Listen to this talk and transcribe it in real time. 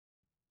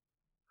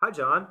Hi,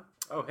 John.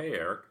 Oh, hey,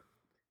 Eric.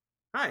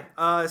 Hi.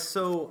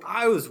 So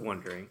I was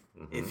wondering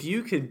if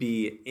you could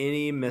be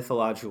any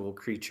mythological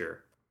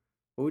creature,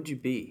 what would you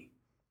be?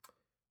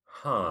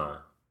 Huh.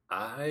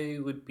 I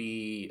would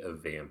be a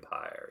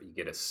vampire. You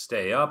get to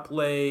stay up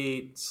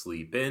late,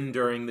 sleep in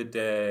during the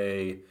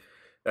day.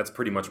 That's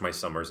pretty much my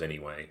summers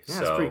anyway. Yeah,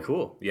 that's pretty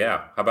cool.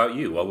 Yeah. How about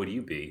you? What would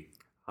you be?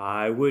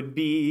 I would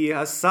be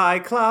a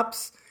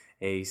cyclops,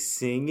 a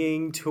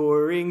singing,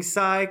 touring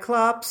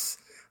cyclops.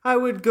 I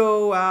would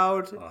go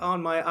out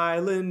on my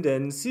island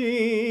and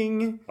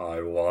sing.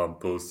 I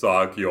want to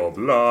suck your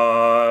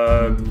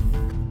blood.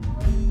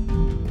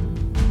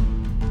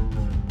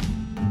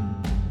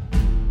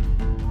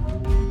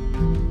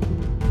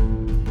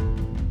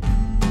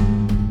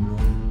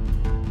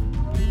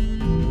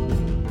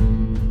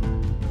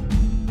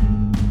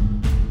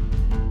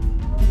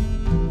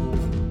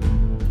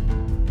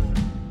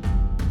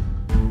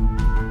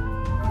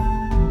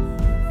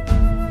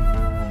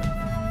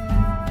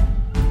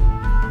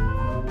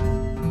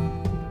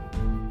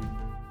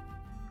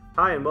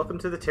 Hi, and welcome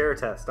to the Terror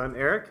Test. I'm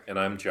Eric. And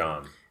I'm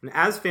John. And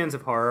as fans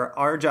of horror,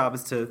 our job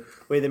is to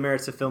weigh the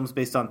merits of films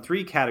based on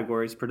three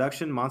categories: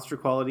 production, monster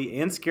quality,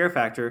 and scare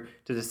factor,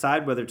 to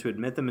decide whether to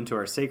admit them into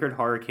our sacred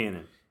horror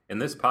canon. In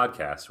this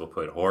podcast, we'll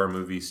put horror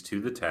movies to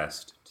the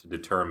test to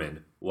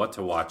determine what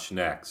to watch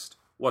next,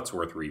 what's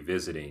worth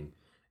revisiting,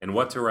 and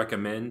what to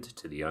recommend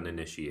to the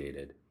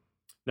uninitiated.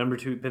 Number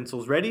 2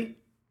 pencils ready,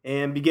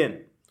 and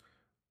begin.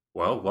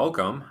 Well,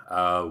 welcome.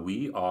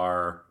 We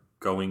are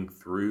going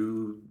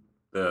through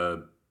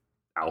the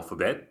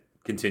alphabet,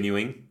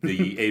 continuing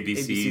the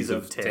ABCs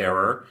of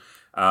terror.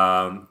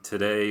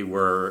 Today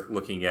we're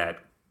looking at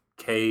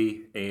K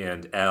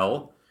and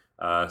L,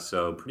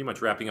 so pretty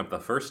much wrapping up the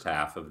first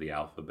half of the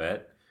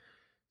alphabet.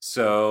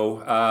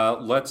 So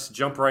let's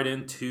jump right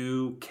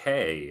into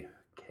K.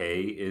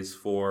 K is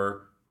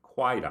for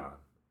Kwaidan.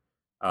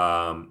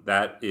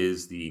 That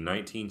is the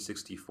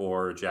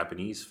 1964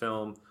 Japanese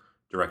film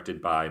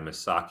directed by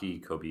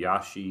Masaki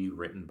Kobayashi,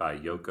 written by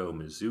Yoko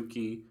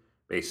Mizuki,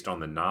 based on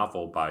the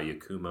novel by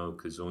Yakumo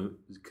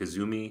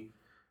Kazumi,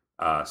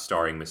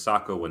 starring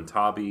Misako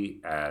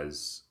Watabe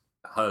as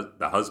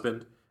the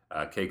husband,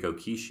 Keiko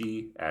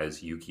Kishi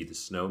as Yuki the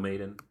Snow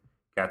Maiden,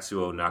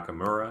 Katsuo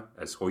Nakamura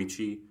as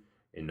Hoichi,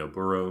 and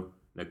Noburo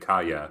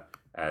Nakaya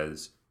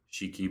as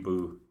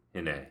Shikibu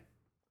Hine.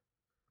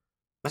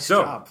 Nice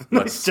job.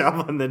 Nice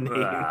job on the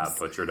names.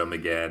 Butchered them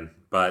again.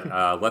 But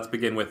let's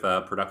begin with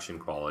production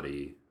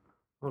quality.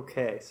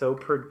 Okay, so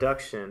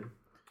production.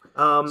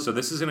 So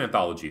this is an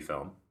anthology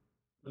film.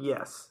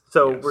 Yes.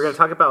 So we're going to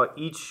talk about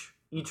each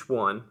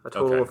one, a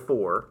total of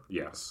 4.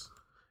 Yes.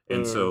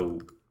 And so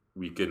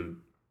we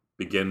can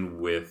begin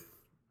with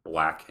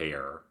Black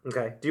Hair.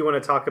 Okay. Do you want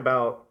to talk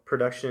about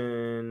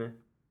production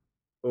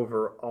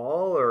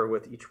overall or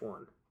with each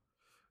one?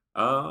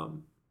 I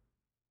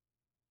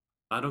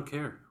don't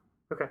care.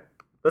 Okay.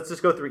 Let's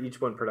just go through each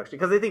one production,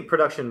 because I think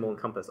production will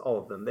encompass all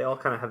of them. They all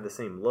kind of have the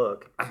same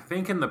look. I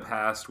think in the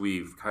past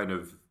we've kind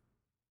of...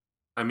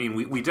 I mean,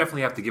 we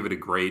definitely have to give it a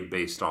grade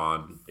based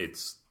on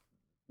its,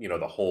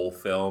 the whole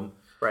film.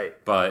 Right.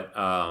 But,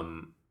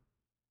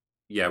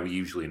 we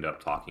usually end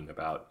up talking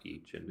about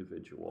each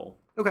individual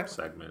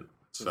segment.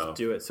 So let's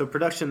do it. So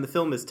production, the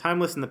film is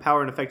timeless in the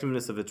power and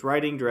effectiveness of its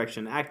writing,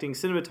 direction, acting,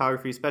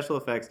 cinematography, special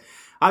effects,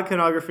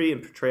 iconography,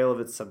 and portrayal of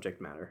its subject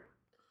matter.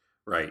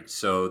 Right.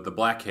 So the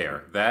Black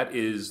Hair, that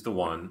is the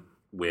one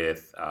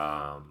with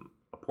a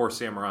poor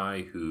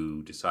samurai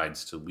who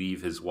decides to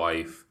leave his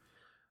wife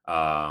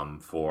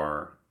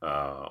for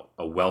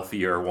a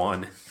wealthier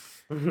one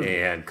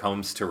and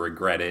comes to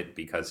regret it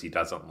because he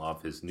doesn't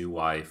love his new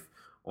wife,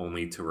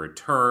 only to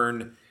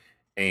return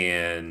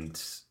and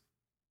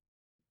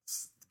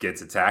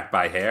gets attacked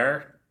by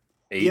hair,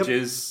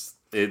 ages.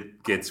 Yep.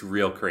 It gets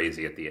real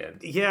crazy at the end.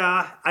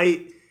 Yeah,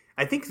 I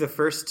think the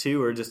first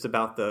two are just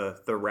about the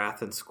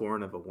wrath and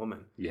scorn of a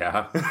woman.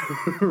 Yeah.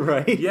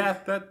 Right? Yeah,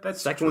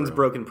 that's Second true. One's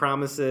broken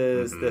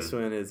promises. Mm-hmm. This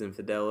one is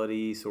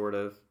infidelity, sort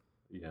of.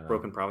 Yeah.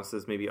 Broken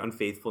promises, maybe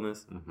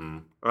unfaithfulness. Mm-hmm.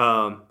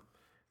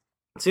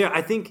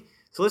 I think...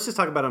 So let's just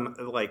talk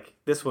about like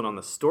this one on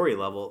the story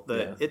level.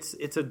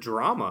 It's a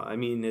drama. I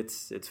mean,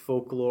 it's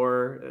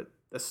folklore.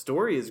 The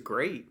story is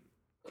great.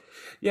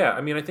 Yeah,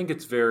 I mean, I think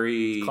it's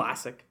very... It's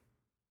classic.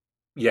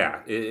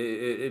 Yeah,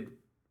 it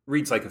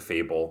reads like a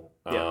fable.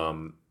 Yeah.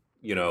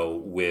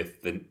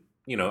 With the...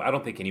 I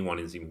don't think anyone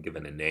is even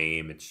given a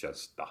name. It's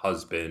just the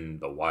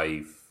husband, the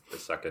wife, the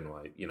second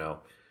wife,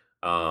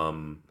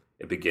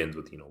 It begins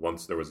with,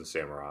 once there was a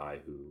samurai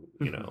who,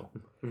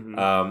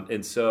 Mm-hmm.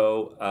 And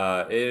so,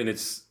 and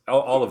it's,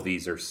 all of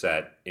these are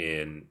set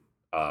in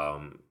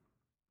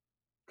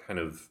kind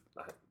of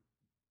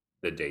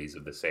the days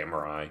of the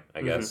samurai,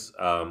 I guess.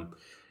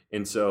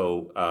 And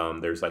so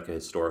there's like a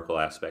historical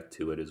aspect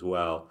to it as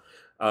well.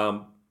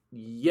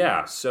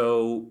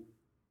 So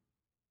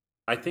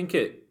I think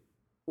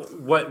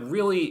what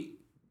really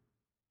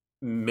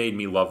made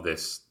me love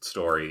this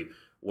story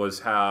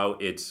was how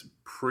it's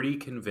pretty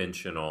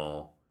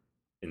conventional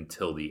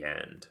until the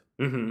end.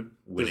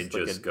 when it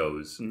just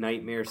goes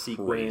nightmare crazy.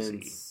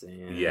 sequence.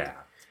 And... Yeah.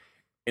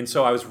 And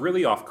so I was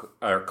really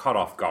caught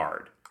off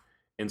guard.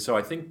 And so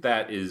I think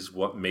that is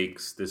what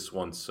makes this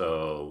one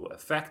so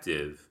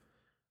effective,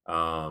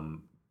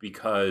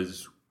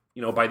 because,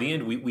 by the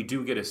end, we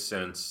do get a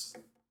sense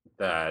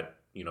that,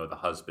 the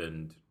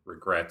husband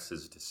regrets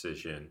his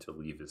decision to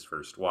leave his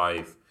first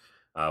wife.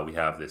 We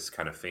have this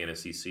kind of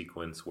fantasy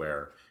sequence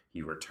where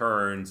he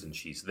returns and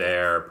she's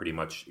there pretty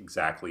much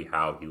exactly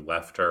how he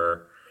left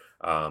her.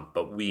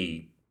 But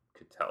we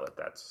could tell that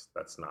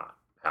that's not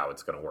how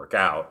it's going to work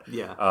out.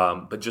 Yeah.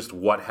 But just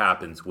what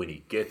happens when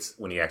he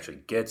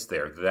actually gets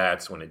there,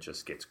 that's when it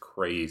just gets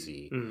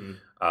crazy.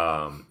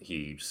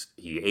 He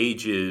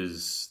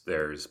ages.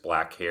 There's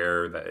black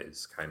hair that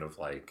is kind of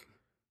like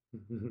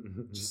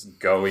just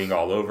going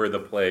all over the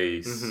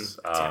place,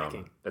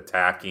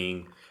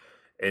 attacking.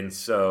 And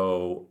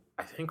so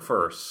I think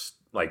for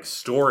like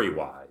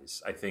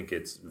story-wise, I think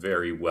it's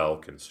very well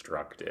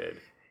constructed.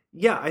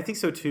 Yeah, I think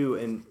so too.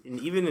 And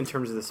even in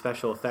terms of the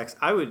special effects,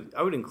 I would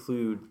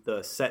include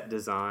the set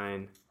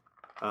design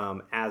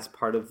as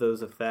part of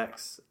those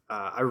effects.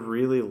 I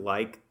really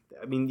like.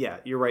 I mean, yeah,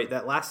 you're right.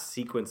 That last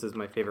sequence is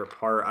my favorite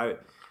part. I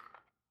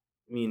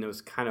mean, it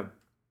was kind of.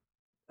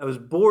 I was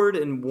bored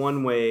in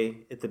one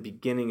way at the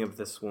beginning of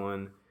this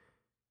one,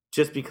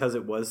 just because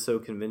it was so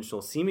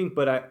conventional seeming.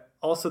 But I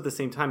also at the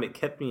same time it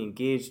kept me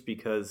engaged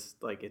because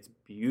like it's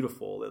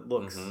beautiful. It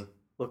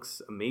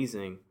looks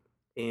amazing,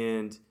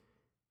 and.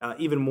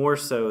 Even more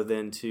so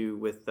than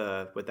with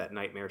that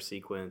nightmare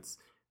sequence.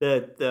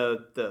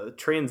 The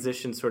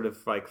transition sort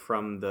of like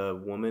from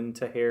the woman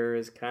to hair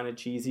is kind of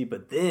cheesy,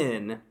 but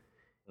then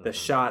the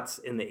shots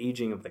in the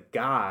aging of the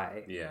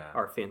guy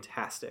are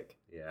fantastic.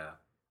 Yeah.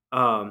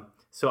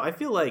 So I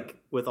feel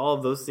like with all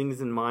of those things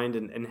in mind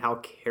and how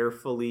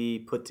carefully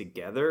put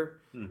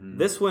together,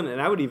 this one,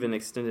 and I would even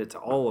extend it to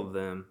all of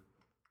them,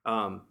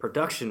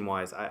 production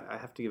wise, I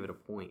have to give it a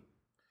point.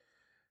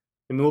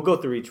 I mean, we'll go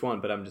through each one,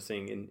 but I'm just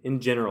saying,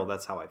 in general,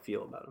 that's how I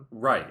feel about them.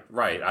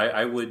 Right.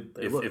 I would,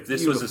 if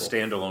this was a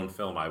standalone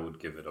film, I would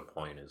give it a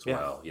point as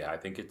well. Yeah, I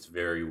think it's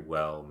very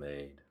well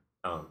made.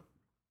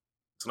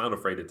 It's not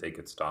afraid to take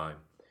its time.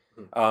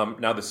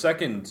 Now, the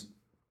second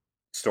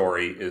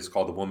story is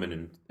called The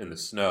Woman in the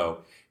Snow,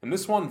 and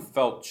this one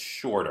felt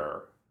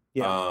shorter.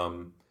 Yeah.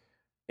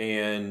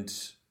 And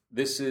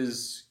this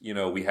is,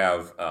 we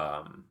have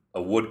a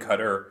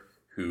woodcutter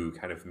who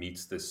kind of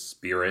meets this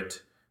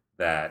spirit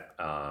that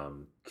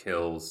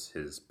kills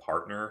his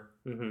partner,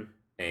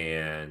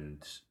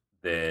 and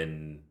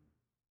then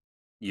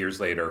years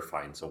later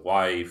finds a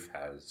wife,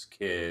 has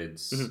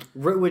kids.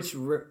 Which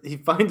he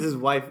finds his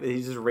wife.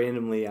 He's just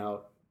randomly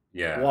out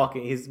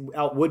walking. He's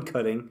out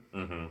woodcutting,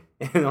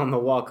 and on the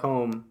walk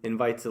home,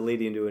 invites a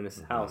lady into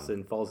his house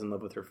and falls in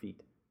love with her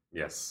feet.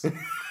 Yes.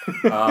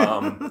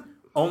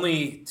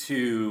 Only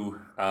to,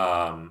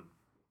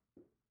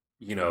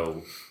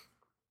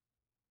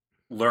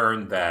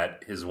 learn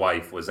that his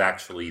wife was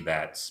actually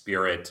that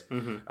spirit,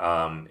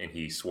 and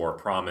he swore a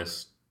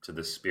promise to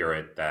the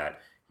spirit that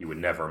he would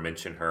never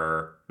mention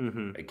her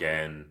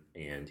again,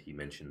 and he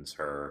mentions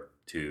her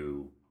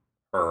to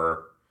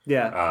her.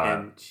 Yeah,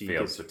 and she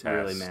fails gets the test,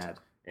 really mad,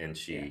 and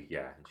she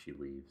and she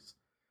leaves.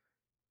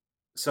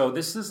 So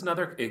this is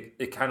another. It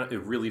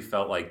really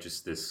felt like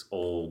just this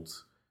old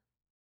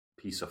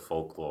piece of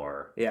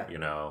folklore. Yeah,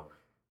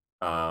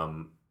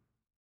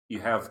 you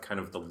have kind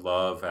of the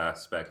love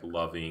aspect,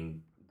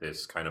 loving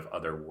this kind of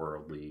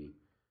otherworldly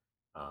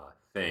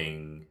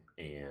thing,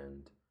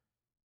 and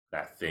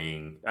that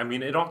thing. I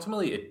mean,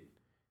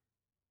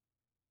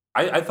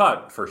 I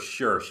thought for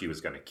sure she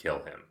was going to kill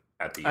him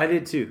at the end. I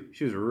did too.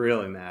 She was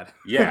really mad.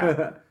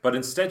 Yeah, but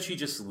instead she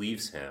just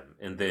leaves him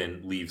and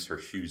then leaves her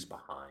shoes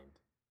behind,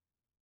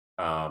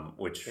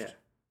 which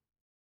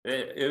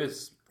it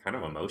was kind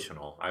of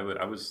emotional.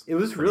 It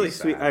was really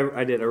sad. sweet. I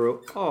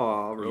wrote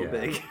real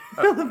big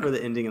for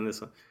the ending of this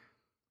one.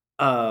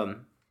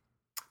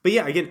 But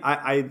yeah, again,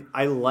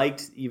 I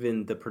liked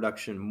even the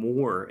production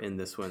more in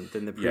this one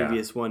than the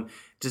previous one.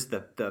 Just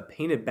the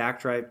painted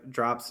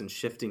backdrops and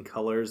shifting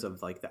colors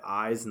of like the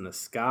eyes in the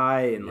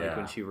sky, and like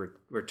when she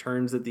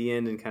returns at the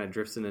end and kind of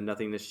drifts into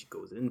nothingness, she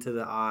goes into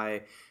the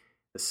eye.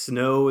 The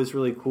snow is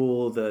really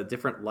cool. The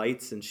different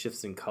lights and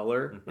shifts in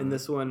color in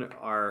this one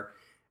are,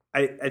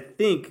 I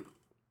think.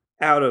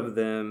 Out of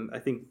them, I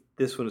think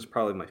this one is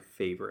probably my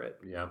favorite.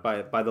 Yeah,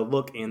 by the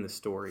look and the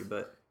story,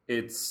 but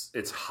it's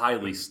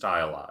highly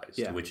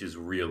stylized, which is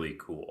really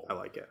cool. I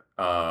like it.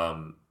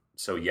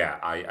 So yeah,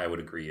 I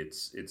would agree.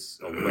 It's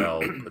a well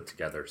put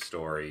together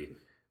story,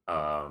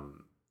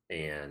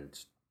 and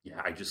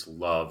yeah, I just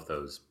love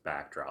those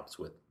backdrops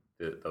with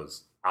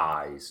those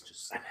eyes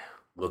just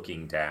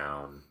looking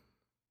down.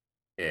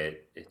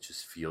 It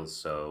just feels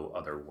so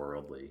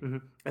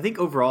otherworldly. I think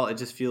overall it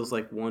just feels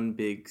like one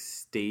big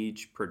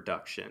stage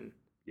production.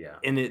 Yeah.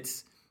 And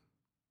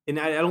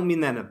I don't mean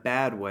that in a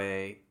bad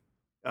way,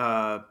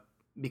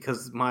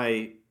 because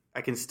I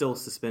can still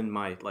suspend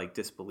my like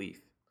disbelief.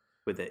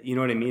 with it. You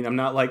know what I mean? I'm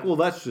not like, well,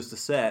 that's just a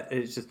set.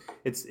 It's just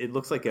it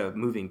looks like a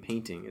moving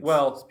painting.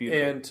 It's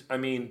beautiful. And I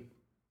mean,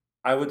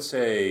 I would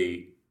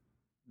say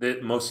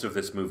that most of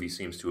this movie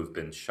seems to have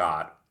been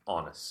shot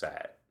on a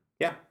set.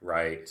 Yeah.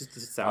 Right? Just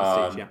a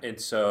soundstage, yeah. And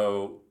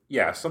so,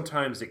 yeah,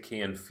 sometimes it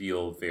can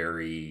feel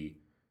very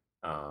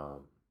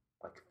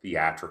like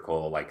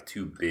theatrical, like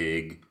too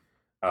big.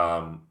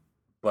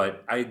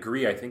 But I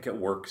agree. I think it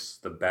works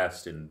the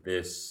best in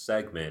this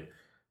segment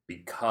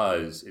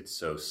because it's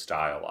so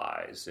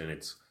stylized and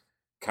it's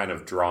kind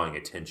of drawing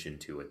attention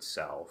to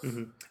itself.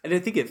 Mm-hmm. And I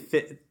think it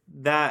fit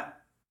that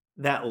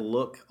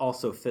look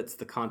also fits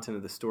the content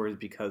of the stories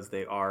because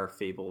they are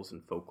fables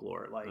and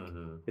folklore. Like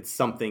it's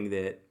something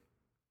that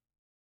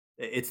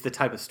it's the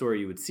type of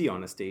story you would see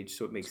on a stage,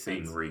 so it makes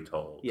sense. Being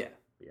retold. Yeah.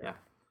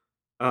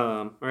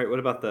 All right. What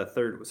about the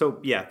third? So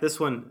yeah, this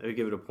one I would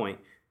give it a point.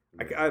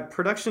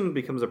 Production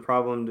becomes a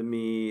problem to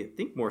me. I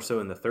think more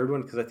so in the third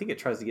one because I think it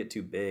tries to get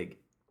too big.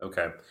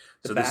 Okay,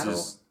 so this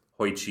is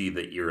Hoichi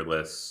the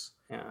Earless.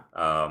 Yeah.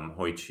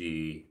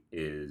 Hoichi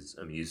is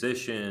a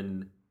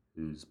musician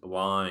who's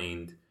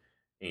blind,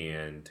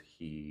 and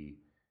he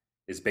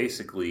is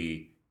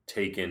basically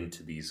taken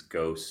to these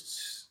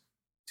ghosts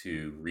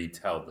to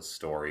retell the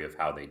story of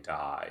how they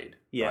died,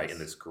 right, in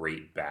this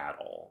great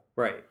battle.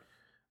 Right.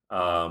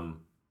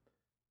 And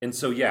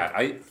so, yeah,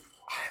 I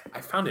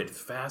found it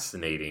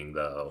fascinating,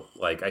 though.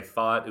 Like, I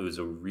thought it was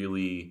a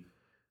really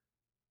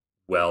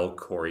well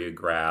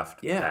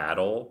choreographed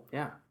battle.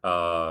 Yeah.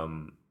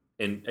 And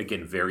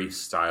again, very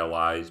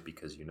stylized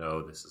because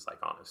this is like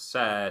on a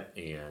set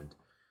and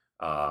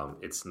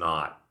it's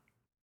not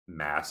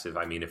massive.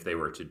 I mean, if they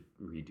were to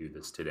redo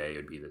this today, it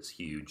would be this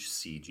huge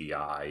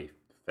CGI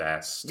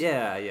fest.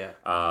 Yeah.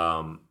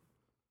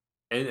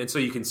 And so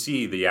you can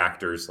see the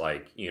actors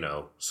like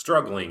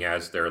struggling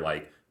as they're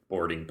like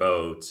boarding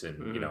boats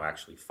and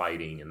actually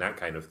fighting and that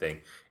kind of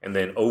thing. And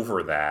then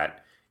over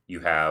that, you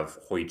have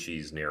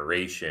Hoichi's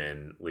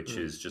narration, which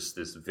is just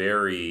this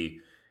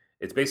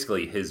it's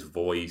basically his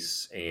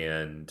voice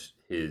and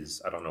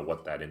his, I don't know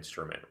what that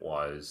instrument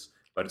was,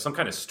 but it's some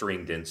kind of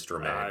stringed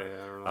instrument. I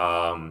don't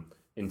know.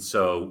 And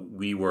so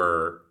we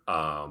were,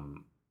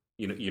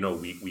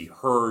 we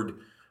heard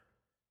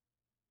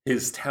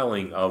his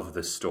telling of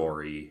the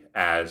story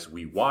as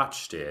we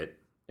watched it.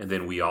 And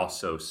then we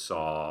also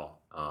saw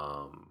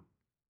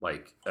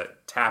like a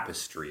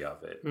tapestry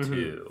of it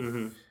too.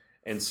 Mm-hmm.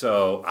 And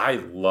so I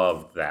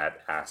loved that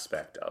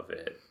aspect of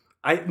it.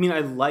 I mean, I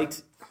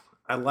liked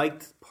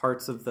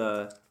parts of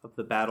the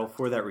battle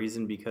for that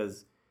reason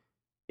because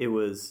it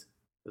was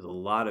a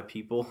lot of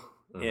people,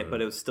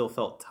 but it still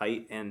felt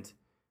tight. And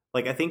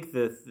like I think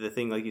the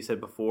thing, like you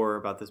said before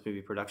about this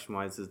movie production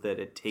wise, is that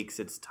it takes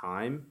its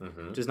time,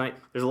 which is nice.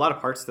 There's a lot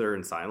of parts that are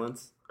in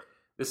silence.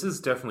 This is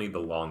definitely the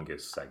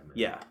longest segment.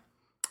 Yeah,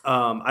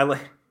 I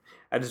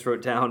just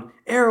wrote down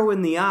arrow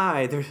in the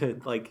eye. There's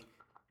like.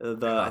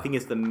 I think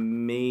it's the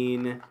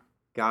main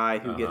guy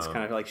who gets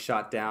kind of like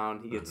shot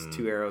down. He gets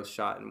 2 arrows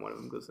shot, and one of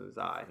them goes in his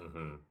eye.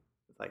 Mm-hmm.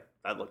 It's like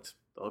that looked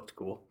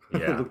cool.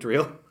 Yeah, it looked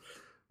real.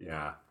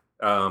 Yeah,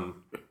 but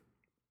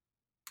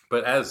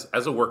as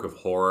a work of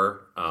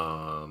horror,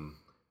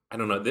 I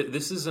don't know.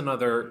 This is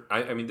another.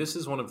 I mean, this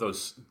is one of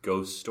those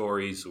ghost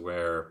stories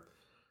where,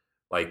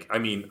 like, I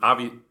mean,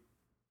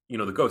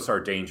 the ghosts are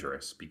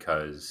dangerous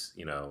because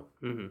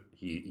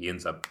he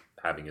ends up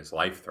having his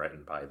life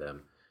threatened by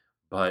them.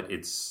 But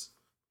it's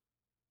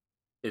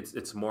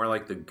more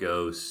like the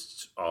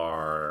ghosts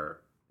are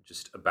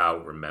just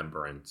about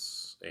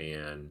remembrance,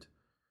 and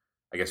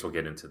I guess we'll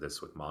get into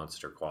this with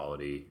monster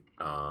quality.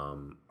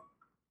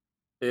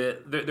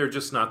 They're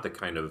just not the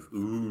kind of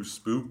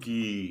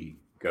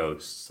spooky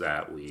ghosts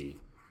that we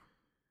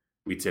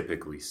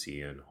typically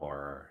see in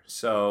horror.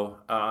 So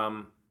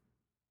I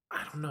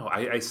don't know.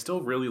 I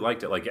still really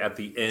liked it. Like at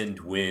the end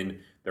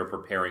when they're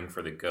preparing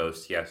for the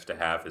ghost, he has to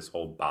have his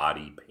whole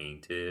body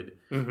painted.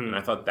 Mm-hmm. And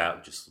I thought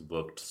that just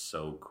looked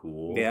so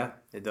cool. Yeah,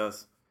 it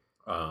does.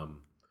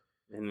 And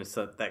it's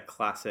that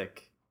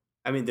classic,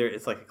 I mean,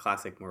 it's like a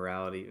classic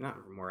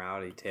not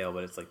morality tale,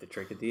 but it's like the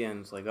trick at the end.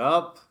 It's like,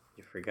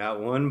 you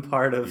forgot one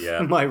part of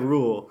my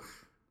rule.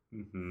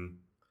 Mm-hmm.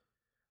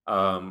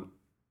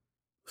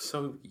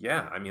 So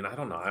yeah, I mean, I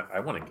don't know. I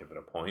want to give it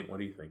a point. What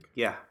do you think?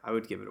 Yeah, I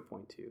would give it a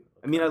point too.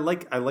 Okay. I mean, I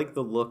like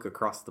the look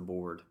across the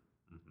board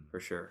for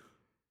sure.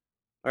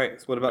 All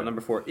right, so what about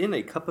number 4? In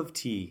a Cup of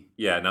Tea.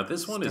 Yeah, now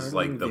this one is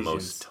like the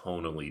most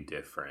tonally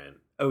different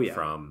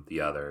from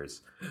the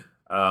others.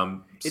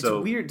 It's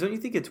weird. Don't you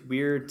think it's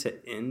weird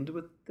to end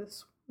with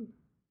this one?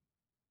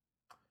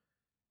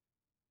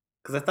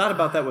 Because I thought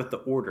about that with the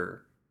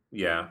order.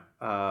 Yeah.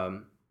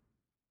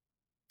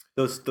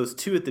 Those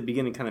 2 at the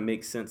beginning kind of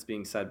make sense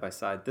being side by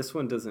side. This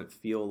one doesn't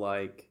feel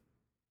like.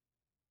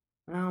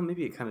 Well,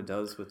 maybe it kind of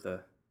does with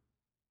the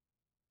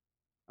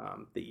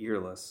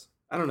earless.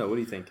 I don't know. What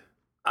do you think?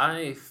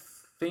 I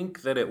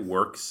think that it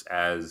works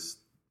as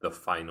the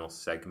final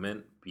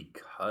segment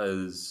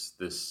because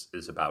this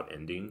is about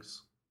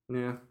endings.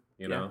 Yeah.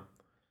 You know?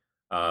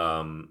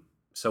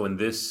 So in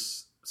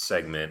this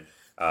segment,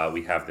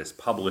 we have this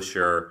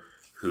publisher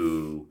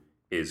who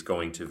is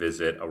going to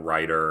visit a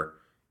writer,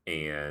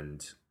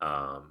 and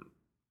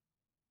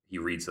he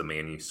reads the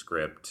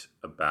manuscript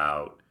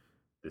about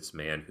this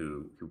man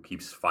who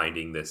keeps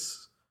finding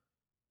this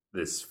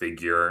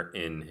figure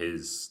in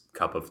his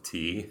cup of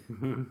tea.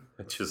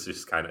 It's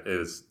just kind of, it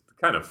was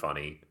kind of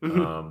funny.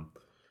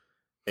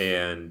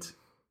 And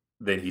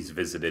then he's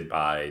visited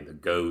by the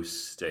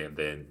ghost, and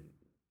then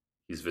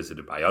he's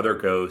visited by other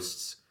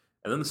ghosts,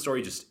 and then the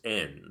story just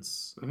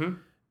ends.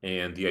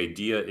 And the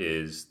idea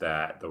is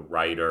that the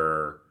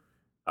writer,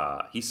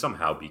 he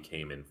somehow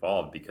became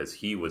involved because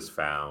he was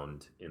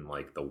found in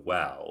like the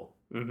well.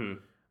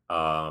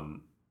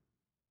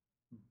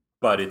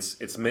 But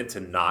it's meant to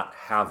not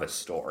have a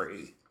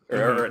story,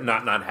 or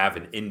not have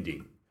an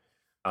ending,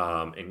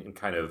 and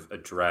kind of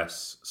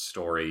address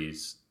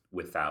stories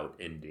without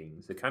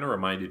endings. It kind of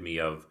reminded me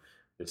of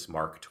this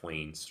Mark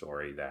Twain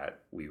story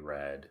that we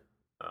read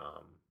a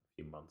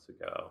few months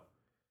ago.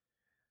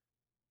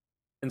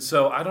 And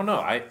so I don't know.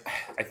 I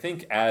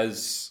think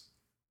as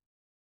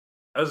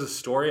a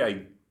story,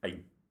 I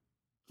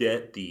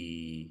get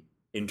the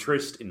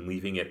interest in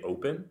leaving it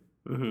open.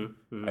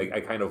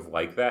 I kind of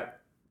like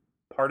that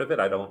part of it.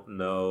 I don't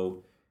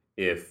know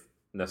if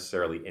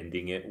necessarily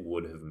ending it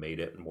would have made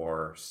it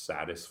more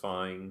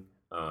satisfying.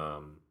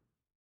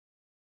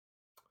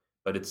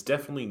 But it's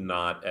definitely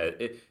not.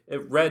 It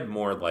read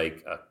more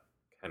like a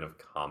kind of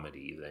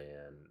comedy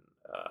than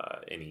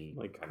any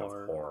like kind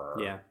horror. Of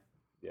horror.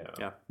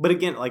 Yeah. But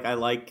again, like I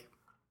like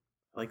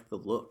the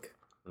look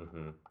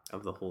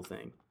of the whole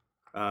thing.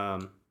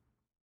 So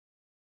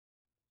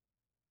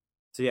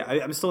yeah,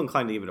 I'm still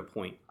inclined to give it a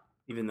point,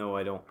 even though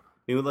I don't.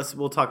 I mean,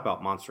 we'll talk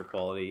about monster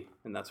quality,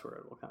 and that's where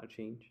it will kind of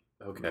change.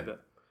 Okay.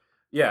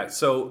 Yeah.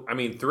 So I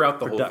mean, throughout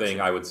the whole thing,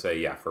 I would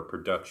say, for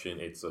production,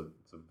 it's a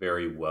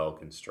very well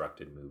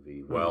constructed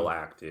movie, well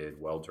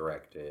acted, well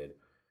directed,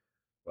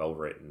 well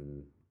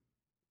written.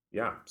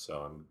 Yeah. So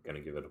I'm gonna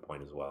give it a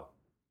point as well.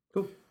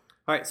 Cool.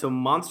 All right, so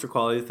monster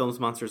quality. The film's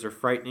monsters are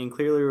frightening,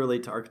 clearly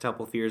relate to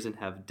archetypal fears, and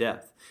have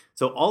depth.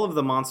 So all of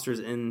the monsters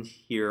in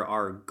here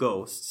are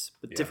ghosts,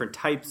 but different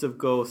types of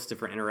ghosts,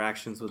 different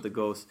interactions with the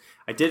ghosts.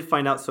 I did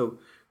find out, so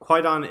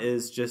Kwaidan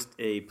is just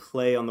a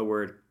play on the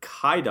word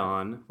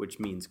Kwaidan, which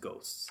means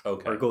ghosts,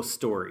 or ghost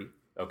story.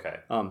 Okay.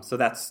 So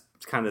that's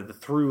kind of the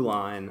through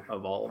line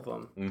of all of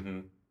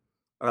them.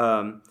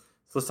 So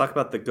let's talk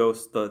about the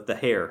ghost, the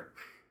hair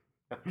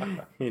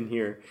in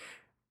here.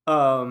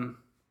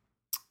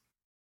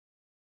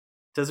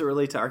 Does it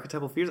relate to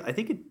archetypal fears? I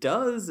think it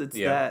does. It's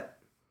that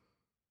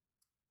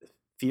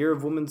fear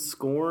of woman's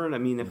scorn. I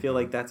mean, I feel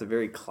like that's a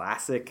very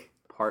classic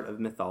part of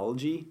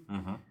mythology.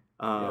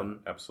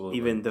 Absolutely.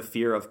 Even the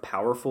fear of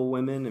powerful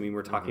women. I mean,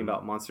 we're talking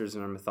about monsters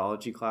in our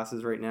mythology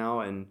classes right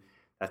now, and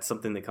that's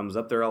something that comes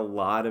up. There are a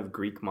lot of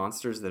Greek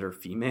monsters that are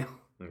female.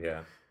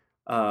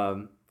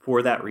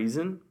 For that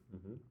reason.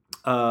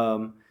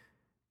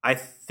 I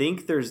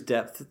think there's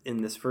depth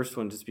in this first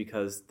one just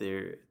because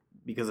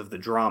of the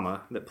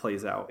drama that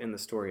plays out in the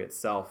story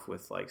itself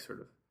with like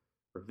sort of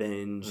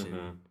revenge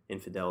and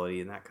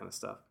infidelity and that kind of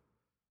stuff.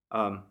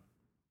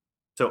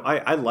 So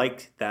I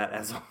liked that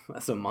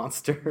as a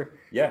monster.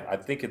 Yeah, I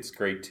think it's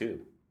great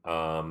too.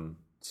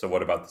 So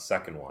what about the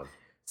second one?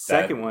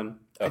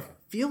 I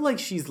feel like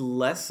she's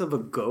less of a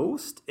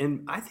ghost,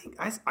 and I think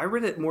I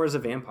read it more as a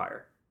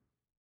vampire.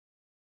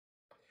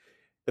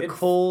 The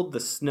cold, the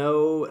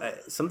snow,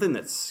 something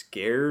that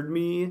scared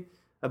me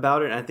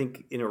about it, and I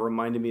think it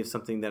reminded me of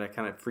something that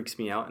kind of freaks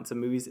me out in some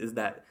movies, is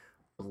that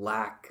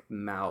black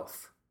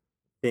mouth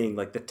thing,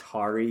 like the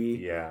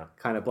tarry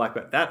kind of black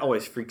mouth. That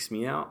always freaks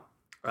me out.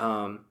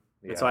 And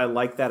so I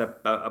like that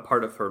a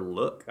part of her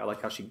look. I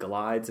like how she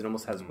glides and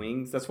almost has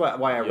wings. That's why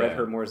I read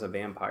her more as a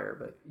vampire.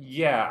 But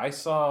I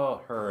saw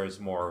her as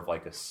more of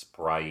like a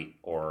sprite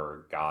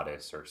or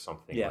goddess or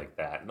something like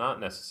that. Not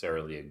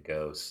necessarily a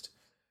ghost,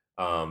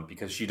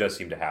 because she does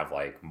seem to have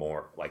like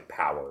more like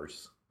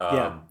powers.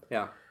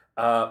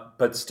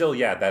 But still,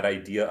 that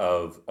idea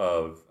of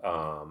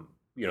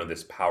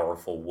this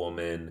powerful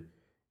woman,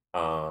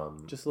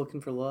 just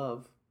looking for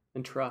love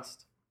and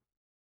trust.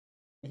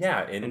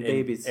 And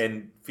babies,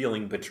 and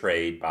feeling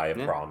betrayed by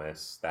a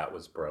promise that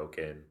was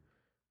broken.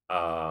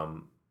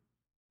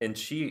 And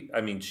she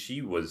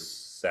was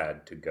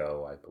sad to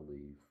go, I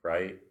believe,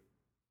 right?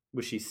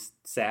 Was she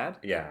sad?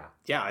 Yeah,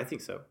 I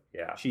think so.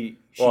 Yeah,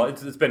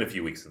 it's been a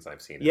few weeks since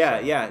I've seen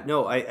it.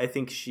 No, I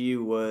think she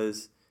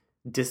was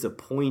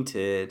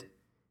disappointed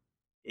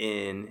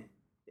in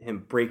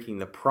him breaking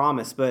the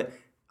promise, but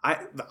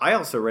I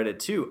also read it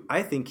too.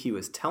 I think he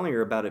was telling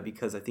her about it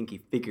because I think he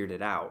figured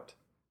it out.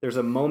 There's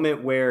a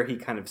moment where he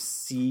kind of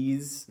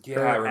sees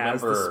her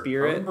as the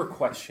spirit. I remember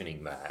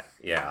questioning that.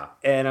 Yeah,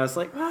 and I was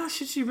like,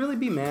 should she really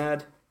be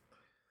mad?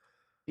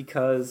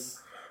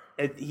 Because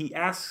he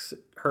asks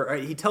her,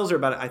 he tells her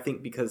about it, I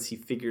think, because he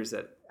figures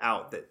it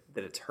out that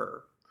it's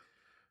her.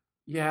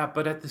 Yeah,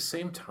 but at the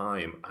same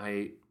time,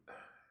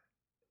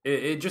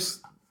 it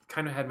just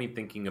kind of had me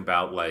thinking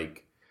about,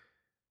 like,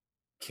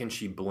 can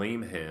she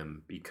blame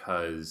him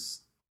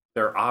because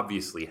they're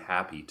obviously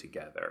happy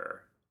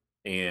together,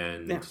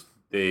 and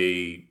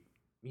they,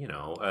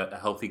 a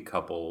healthy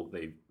couple,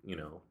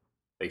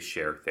 they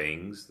share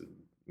things,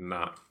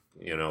 not,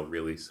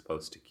 really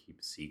supposed to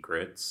keep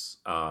secrets.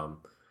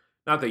 Not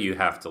that you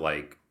have to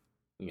like,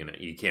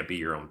 you can't be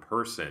your own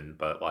person,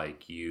 but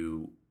like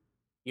you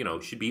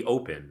should be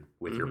open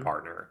with your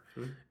partner.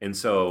 Mm-hmm. And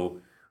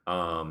so,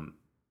 I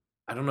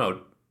don't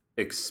know,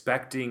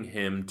 expecting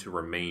him to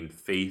remain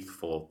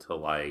faithful to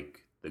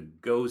like the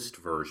ghost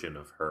version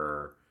of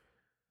her,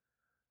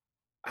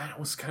 it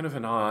was kind of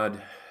an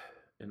odd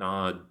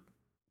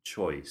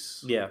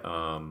choice. Yeah.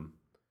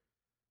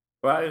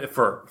 But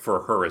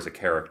for her as a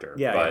character.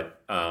 Yeah.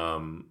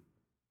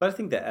 But I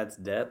think that adds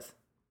depth.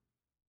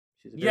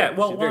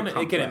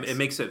 Again, it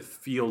makes it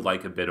feel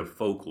like a bit of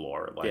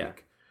folklore.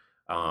 Like,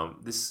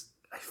 this,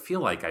 I feel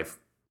like I've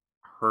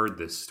heard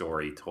this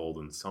story told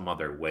in some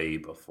other way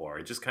before.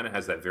 It just kind of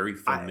has that very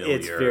familiar.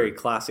 It's very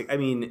classic. I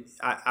mean,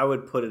 I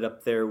would put it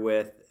up there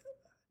with.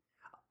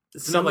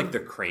 It's not like the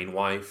Crane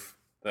Wife,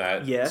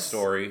 that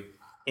story.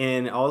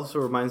 And it also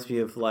reminds me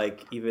of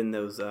like even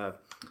those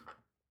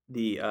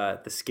the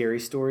Scary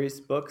Stories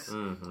books,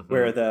 mm-hmm.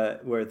 where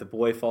the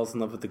boy falls in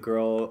love with the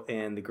girl,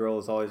 and the girl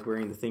is always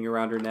wearing the thing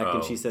around her neck,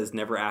 and she says,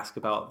 "Never ask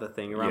about the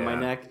thing around my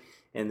neck."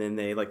 And then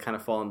they like kind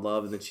of fall in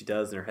love, and then she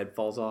does, and her head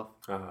falls off.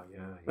 Oh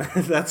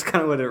yeah. That's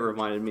kind of what it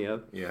reminded me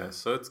of. Yeah,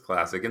 so it's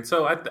classic, and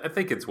so I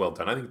think it's well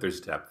done. I think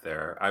there's depth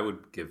there. I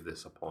would give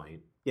this a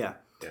point. Yeah,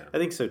 I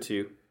think so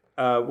too.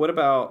 What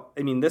about?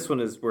 I mean, this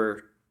one is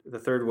where the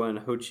third one,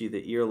 Hochi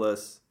the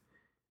Earless.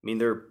 I mean,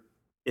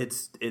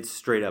 it's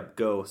straight up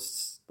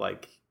ghosts,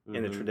 like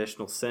in the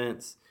traditional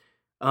sense.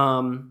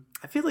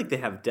 I feel like they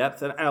have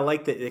depth, and I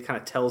like that it kind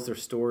of tells their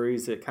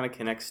stories. It kind of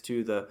connects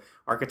to the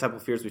archetypal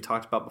fears we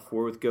talked about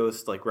before with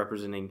ghosts, like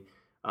representing,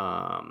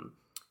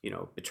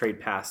 betrayed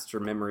pasts or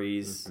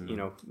memories,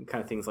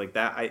 kind of things like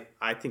that.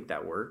 I think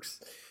that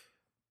works.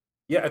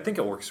 Yeah, I think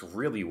it works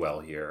really well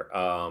here.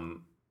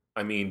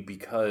 I mean,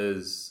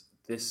 because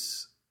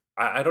this,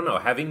 I don't know,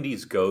 having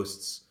these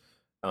ghosts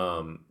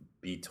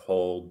be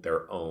told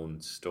their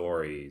own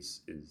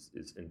stories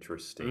is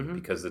interesting,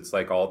 because it's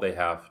like all they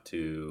have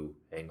to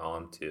hang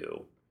on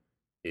to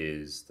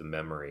is the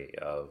memory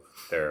of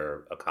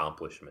their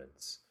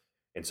accomplishments,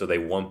 and so they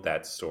want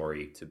that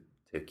story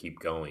to keep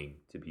going,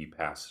 to be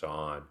passed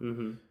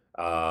on,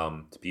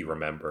 to be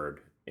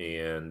remembered.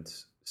 And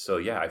so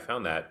I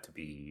found that to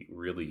be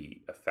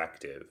really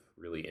effective,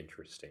 really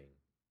interesting.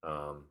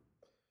 I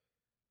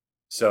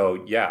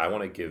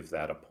want to give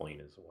that a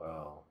point as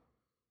well.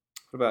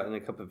 What about in a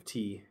cup of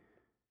tea?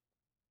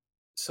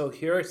 So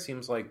here it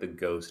seems like the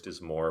ghost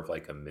is more of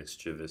like a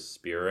mischievous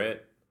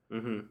spirit.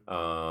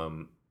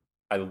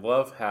 I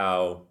love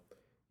how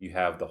you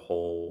have the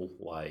whole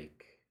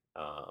like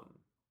a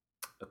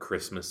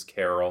Christmas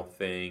Carol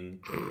thing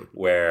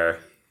where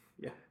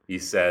he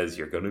says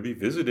you're going to be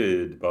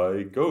visited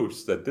by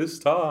ghosts at this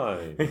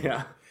time.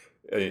 The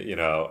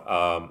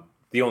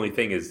only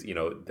thing is,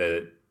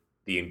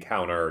 the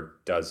encounter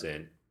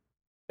doesn't.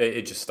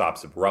 It just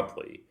stops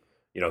abruptly.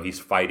 He's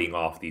fighting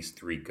off these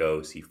three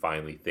ghosts. He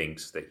finally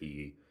thinks that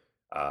he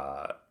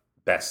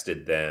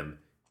bested them,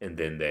 and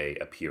then they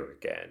appear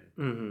again.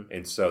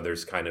 And so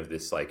there's kind of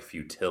this like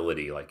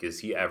futility. Like, is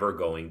he ever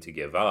going to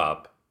give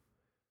up?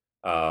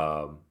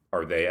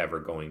 Are they ever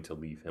going to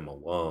leave him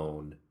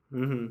alone?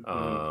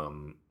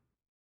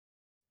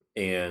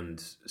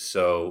 And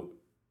so,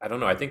 I don't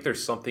know. I think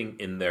there's something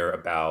in there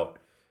about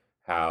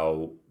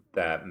how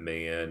that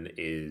man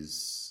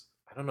is,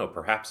 I don't know,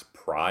 perhaps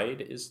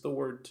pride is the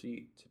word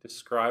to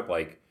describe,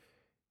 like,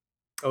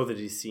 that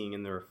he's seeing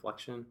in the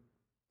reflection,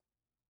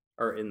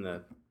 or in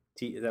the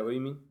tea. Is that what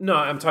you mean? No,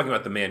 I'm talking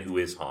about the man who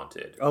is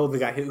haunted. Oh, the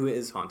guy who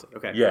is haunted.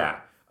 Okay.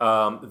 Yeah.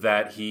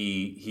 That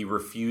he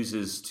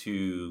refuses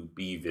to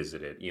be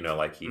visited. He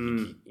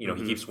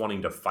keeps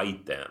wanting to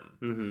fight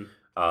them.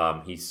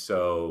 He's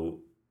so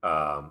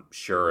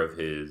sure of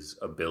his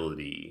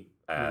ability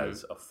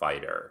as a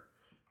fighter,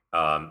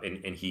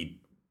 and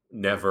he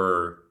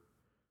never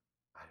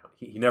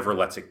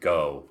lets it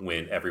go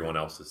when everyone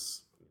else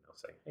is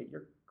saying, "Hey,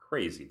 you're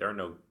crazy. There are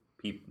no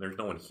people. There's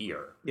no one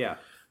here." Yeah.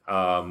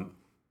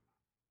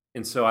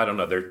 And so I don't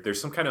know.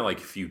 There's some kind of like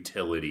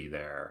futility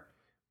there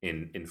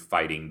in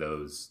fighting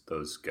those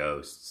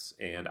ghosts,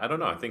 and I don't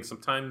know. I think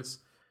sometimes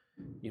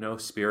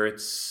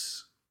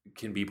spirits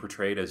can be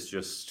portrayed as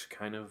just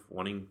kind of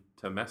wanting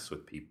to mess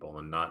with people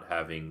and not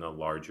having a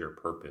larger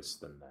purpose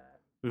than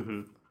that.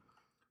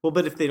 Well,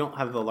 but if they don't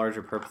have a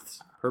larger purpose,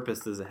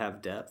 does it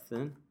have depth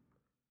then?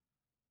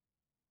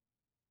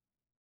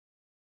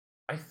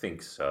 I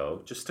think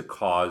so. Just to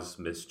cause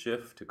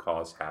mischief, to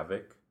cause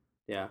havoc.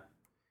 Yeah.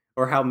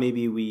 Or how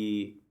maybe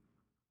we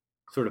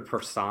sort of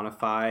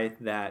personify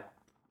that,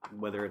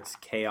 whether it's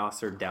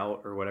chaos or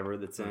doubt or whatever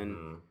that's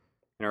in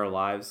our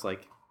lives,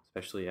 like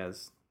especially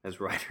as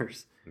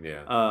writers.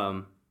 Yeah.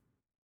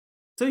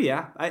 So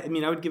I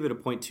mean, I would give it a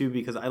point too,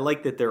 because I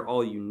like that they're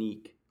all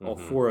unique, all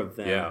four of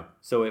them. Yeah.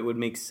 So it would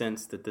make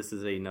sense that this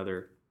is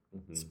another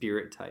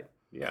spirit type.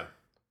 Yeah.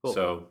 Cool.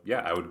 So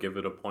I would give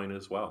it a point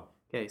as well.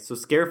 Okay, so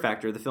scare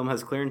factor. The film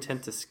has clear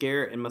intent to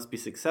scare and must be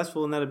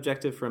successful in that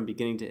objective from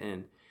beginning to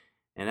end.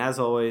 And as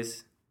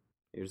always,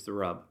 here's the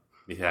rub.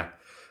 Yeah.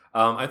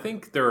 I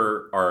think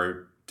there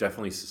are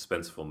definitely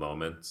suspenseful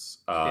moments.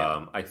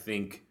 I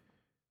think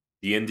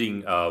the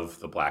ending of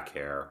the black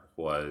hair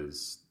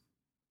was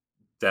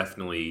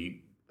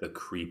definitely the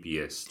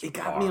creepiest. It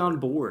got me on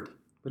board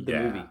with the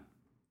movie.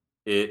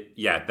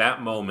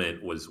 That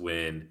moment was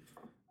when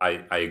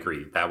I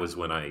agree. That was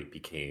when I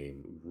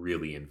became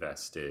really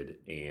invested,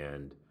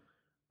 and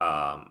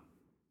I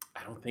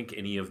don't think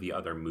any of the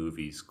other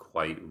movies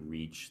quite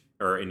reached,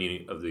 or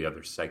any of the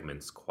other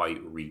segments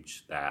quite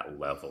reached that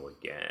level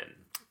again.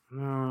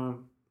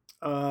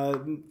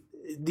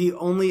 The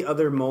only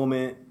other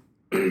moment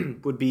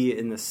would be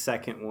in the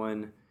second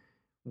one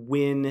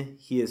when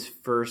he is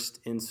first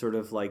in sort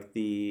of like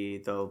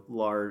the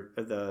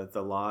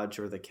lodge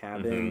or the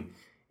cabin,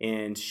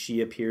 and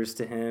she appears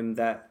to him.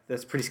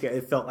 That's pretty scary.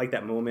 It felt like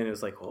that moment. It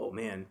was like, oh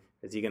man,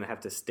 is he gonna have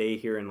to stay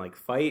here and like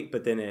fight?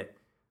 But then it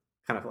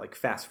kind of like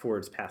fast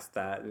forwards past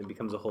that, and it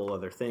becomes a whole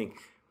other thing.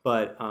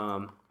 But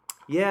none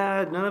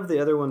of the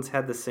other ones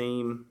had the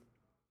same.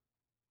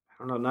 I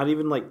don't know, not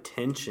even like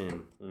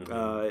tension.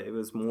 It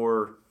was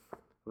more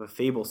of a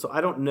fable. So I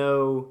don't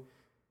know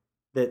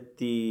that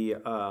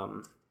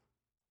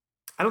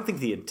I don't think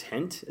the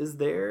intent is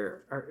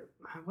there.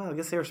 Well, I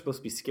guess they were supposed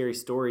to be scary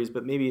stories,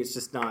 but maybe it's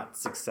just not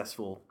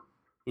successful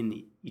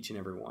in each and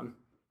every one.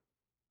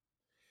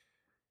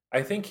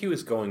 I think he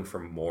was going for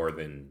more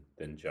than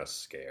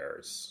just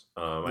scares.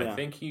 I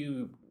think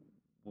he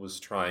was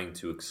trying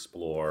to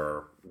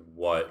explore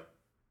what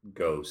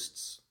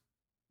ghosts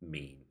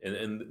mean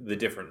and the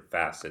different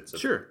facets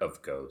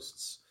of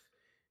ghosts.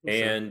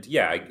 And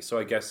so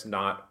I guess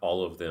not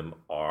all of them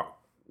are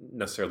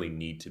necessarily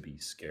need to be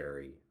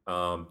scary.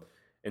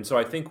 And so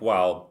I think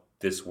while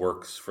this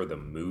works for the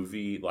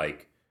movie,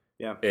 like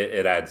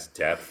it adds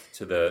depth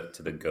to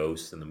the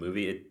ghosts in the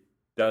movie, it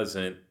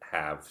doesn't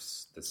have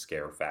the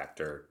scare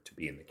factor to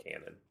be in the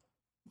canon.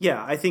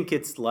 Yeah, I think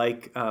it's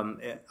like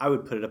I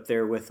would put it up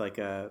there with like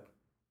a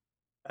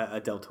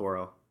Del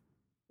Toro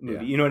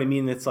movie. You know what I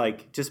mean? It's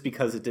like just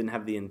because it didn't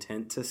have the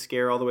intent to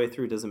scare all the way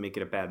through doesn't make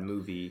it a bad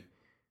movie.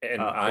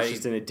 And it's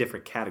just in a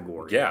different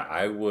category. Yeah,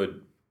 I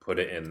would put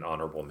it in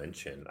honorable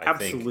mention. I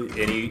think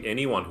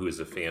anyone who is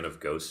a fan of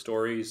ghost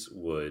stories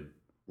would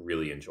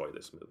really enjoy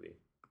this movie.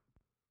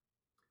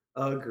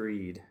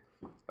 Agreed.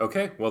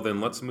 Okay, well then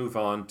let's move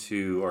on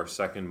to our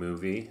second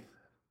movie.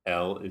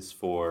 L is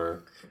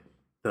for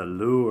The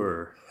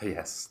Lure.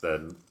 Yes,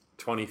 the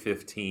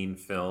 2015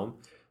 film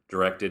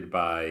directed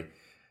by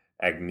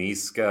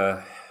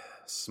Agnieszka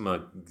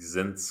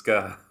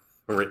Smugzinska,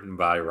 written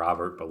by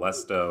Robert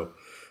Bolesto,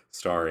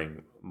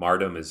 starring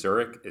Marta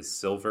Mazurek as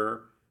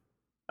Silver,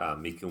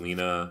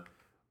 Michalina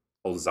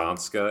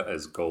Olzanska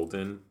as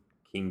Golden,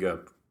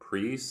 Kinga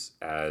Priest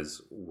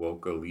as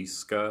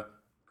Wokaliska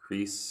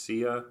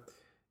Krysia,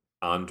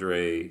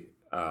 Andrei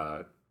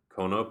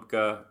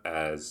Konopka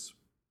as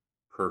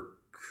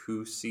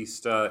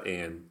Perkusista,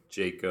 and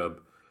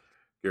Jacob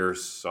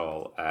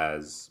Gersal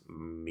as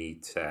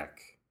Mitek.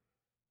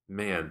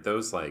 Man,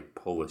 those like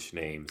Polish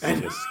names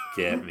just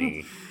get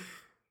me.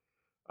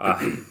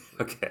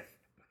 Okay.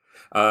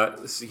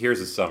 So here's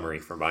a summary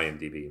from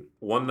IMDb.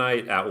 One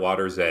night at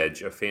Water's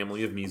Edge, a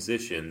family of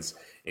musicians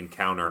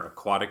encounter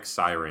aquatic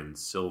sirens,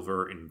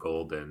 Silver and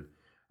Golden.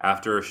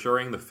 After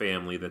assuring the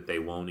family that they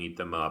won't eat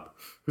them up,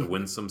 the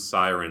winsome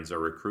sirens are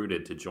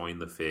recruited to join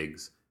the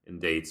Figs and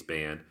Dates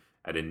band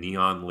at a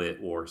neon-lit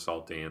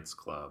Warsaw dance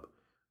club.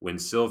 When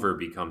Silver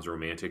becomes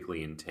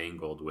romantically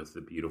entangled with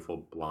the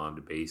beautiful blonde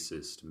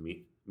bassist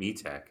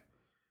Mitek,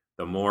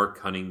 the more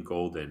cunning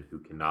Golden, who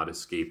cannot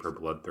escape her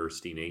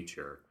bloodthirsty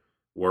nature,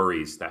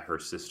 worries that her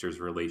sister's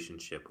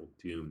relationship will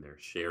doom their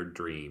shared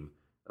dream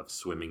of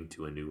swimming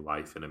to a new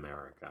life in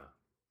America.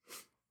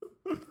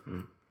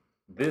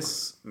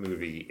 This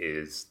movie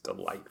is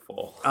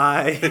delightful.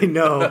 I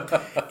know.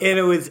 And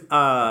it was,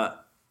 I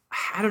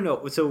don't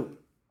know. So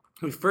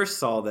when we first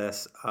saw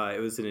this, it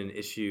was in an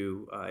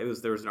issue.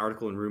 There was an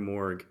article in Rue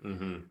Morgue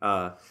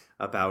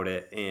about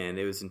it, and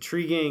it was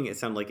intriguing. It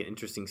sounded like an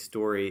interesting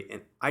story,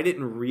 and I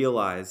didn't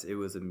realize it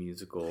was a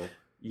musical.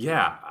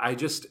 Yeah, I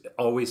just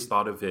always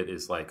thought of it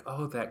as like,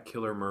 oh, that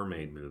Killer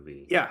Mermaid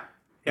movie. Yeah.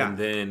 And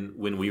then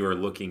when we were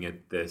looking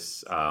at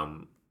this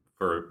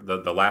for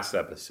the last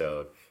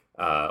episode,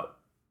 I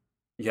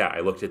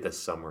looked at this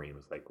summary and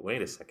was like,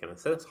 wait a second, it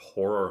says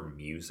horror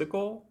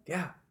musical?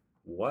 Yeah.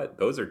 What?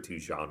 Those are two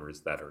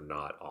genres that are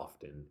not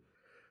often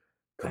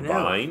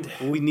combined.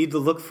 We need to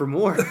look for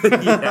more.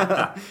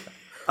 Yeah.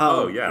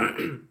 Yeah.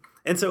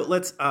 And so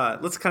let's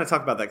kind of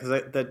talk about that,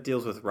 because that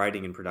deals with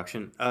writing and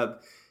production.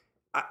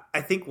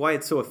 I think why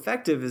it's so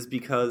effective is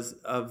because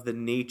of the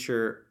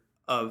nature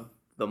of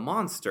the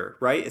monster,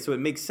 right? So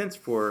it makes sense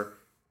for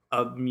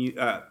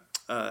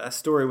a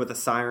story with a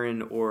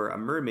siren or a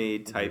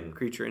mermaid type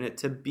creature in it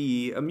to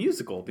be a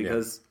musical,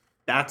 because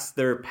that's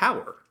their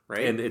power,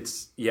 right? And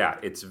it's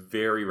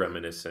very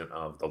reminiscent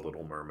of The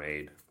Little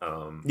Mermaid.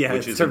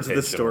 Which in terms of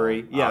the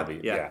story.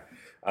 Yeah.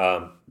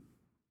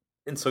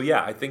 And so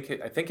yeah, I think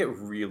it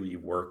really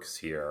works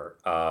here.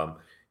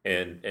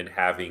 And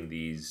having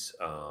these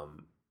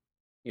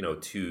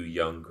two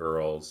young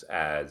girls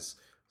as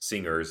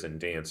singers and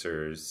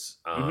dancers,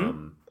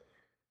 Mm-hmm.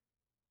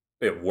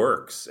 it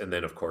works. And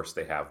then of course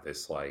they have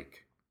this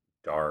like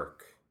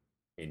dark,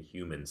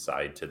 inhuman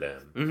side to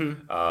them.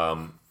 Mm-hmm.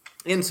 Um,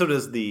 And so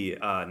does the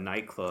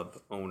nightclub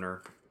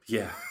owner.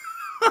 yeah.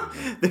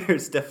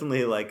 There's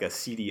definitely like a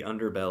seedy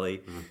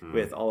underbelly Hmm.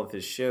 with all of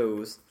his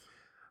shows.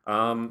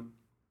 Um,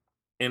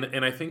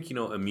 and I think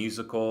a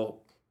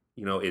musical,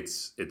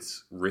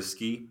 it's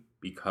risky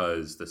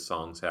because the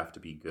songs have to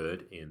be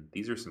good, and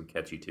these are some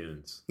catchy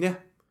tunes. Yeah,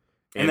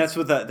 and And that's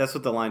what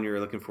the line you were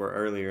looking for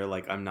earlier.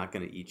 Like, I'm not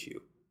going to eat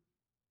you.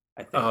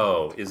 I think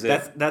oh, is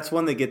it that's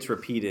one that gets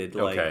repeated.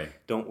 Like, okay?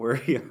 don't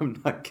worry, I'm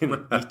not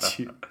going to eat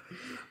you.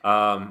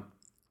 um,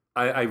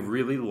 I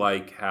really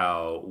like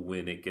how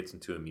when it gets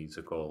into a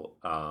musical,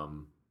 or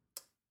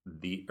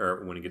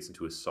when it gets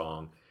into a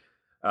song,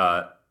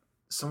 uh,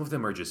 some of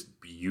them are just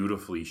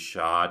beautifully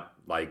shot,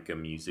 like a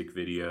music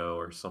video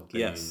or something.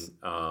 Yes.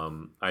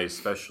 I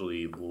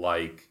especially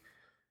like,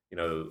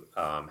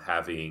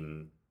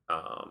 having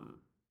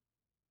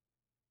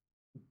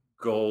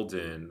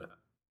Golden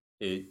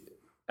it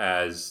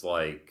as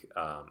like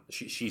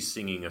she's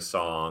singing a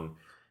song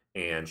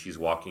and she's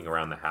walking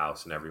around the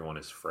house and everyone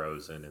is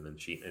frozen and then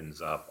she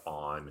ends up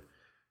on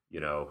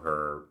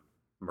her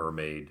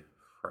mermaid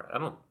I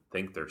don't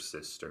think they're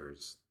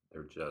sisters,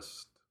 they're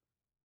just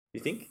You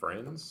think?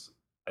 friends.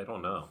 I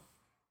don't know.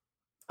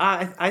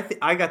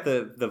 I got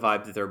the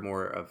vibe that they're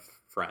more of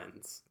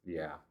friends.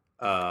 Yeah,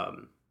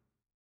 Um,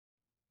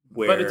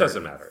 but it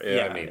doesn't matter.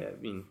 Yeah, I mean,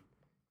 I mean,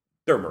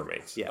 they're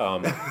mermaids. yeah.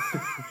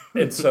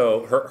 And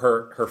so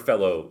her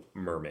fellow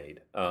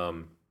mermaid,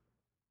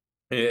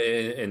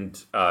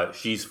 and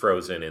she's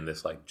frozen in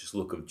this like just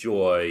look of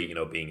joy,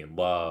 being in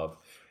love,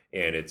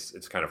 and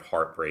it's kind of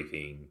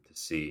heartbreaking to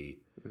see.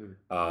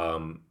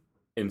 Mhm.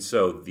 And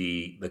so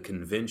the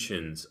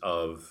conventions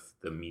of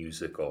the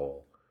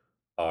musical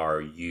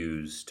are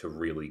used to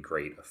really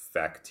great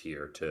effect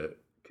here to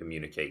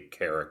communicate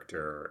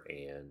character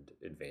and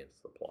advance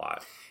the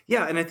plot.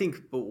 Yeah, and I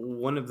think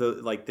one of the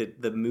like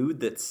the mood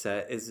that's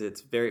set is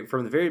it's very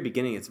from the very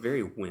beginning. It's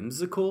very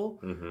whimsical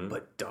Hmm.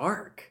 but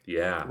dark,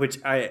 Yeah. which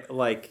I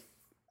like.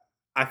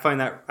 I found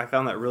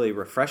that really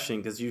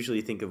refreshing because usually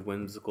you think of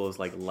whimsical as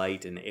like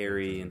light and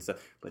airy Hmm. and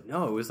stuff, but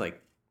no, it was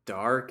like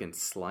dark and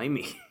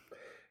slimy.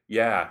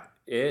 Yeah,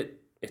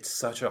 it's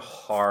such a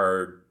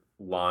hard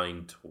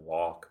line to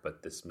walk,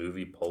 but this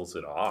movie pulls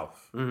it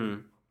off.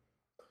 Hmm.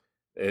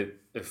 It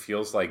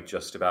feels like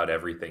just about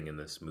everything in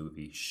this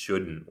movie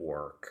shouldn't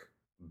work,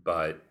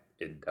 but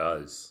it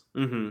does.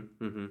 Hmm.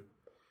 Hmm.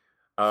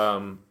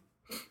 Um,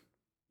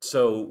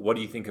 so what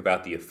do you think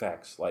about the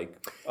effects? Like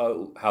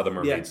how the Yeah,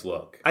 mermaids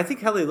look? I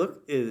think how they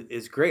look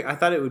is great. I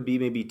thought it would be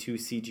maybe too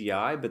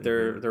CGI, but Hmm.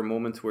 there are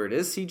moments where it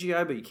is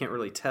CGI, but you can't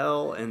really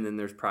tell. And then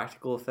there's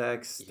practical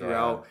effects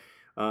throughout.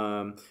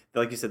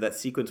 Like you said, that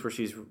sequence where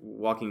she's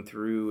walking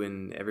through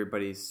and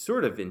everybody's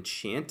sort of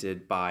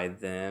enchanted by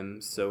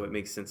them, so it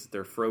makes sense that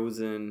they're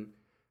frozen.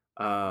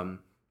 And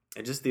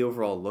just the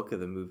overall look of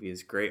the movie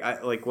is great.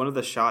 I like one of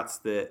the shots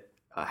that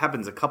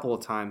happens a couple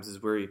of times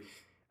is where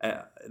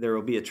there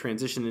will be a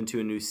transition into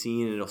a new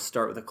scene, and it'll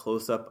start with a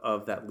close up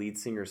of that lead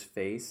singer's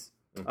face.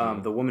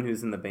 Hmm. The woman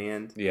who's in the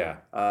band. Yeah.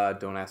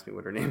 Don't ask me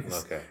what her name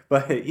is. Okay.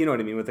 But you know what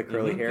I mean, with the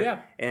curly hair.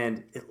 Yeah.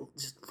 And it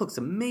just looks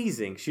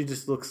amazing. She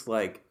just looks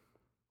like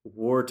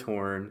war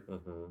torn.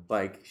 Hmm.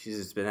 Like she's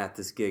just been at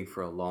this gig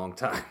for a long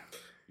time.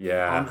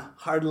 Yeah. On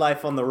Hard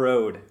Life on the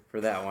Road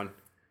for that one.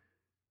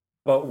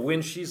 But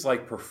when she's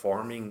like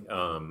performing,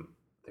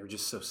 they're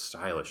just so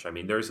stylish. I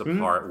mean, there's a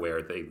part where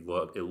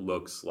it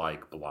looks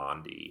like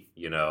Blondie,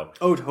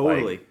 Oh,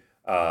 totally.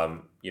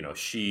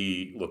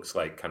 She looks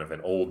like kind of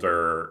an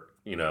older,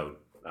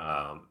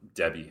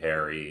 Debbie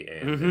Harry,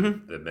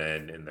 and the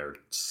men in their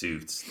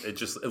suits.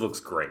 It looks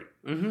great.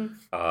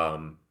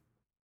 Um,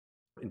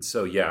 and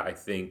so, yeah, I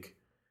think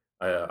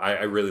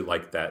I really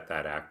like that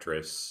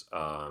actress.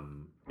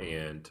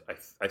 And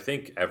I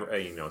think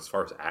as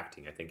far as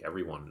acting, I think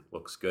everyone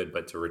looks good.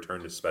 But to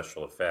return to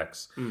special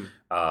effects,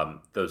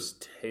 those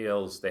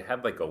tails, they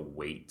had like a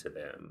weight to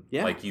them.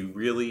 Yeah. Like you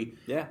really,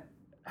 Yeah.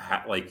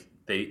 like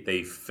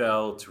they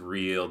felt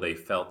real. They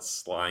felt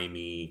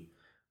slimy,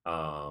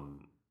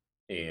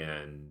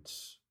 and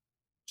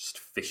just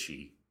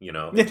fishy.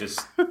 It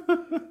just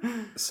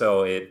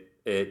so it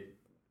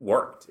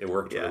worked. It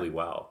worked Yeah. really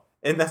well.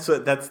 And that's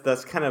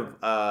kind of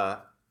I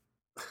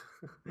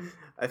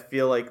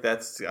feel like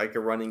that's like a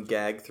running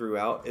gag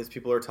throughout as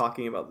people are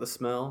talking about the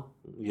smell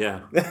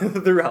Yeah.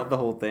 throughout the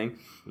whole thing.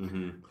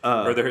 Mm-hmm.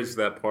 Or there's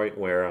that point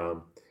where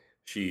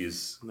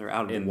she's They're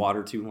out of the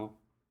water too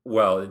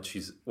long. and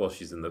she's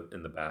in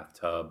the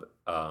bathtub,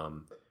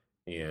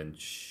 and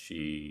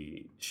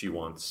she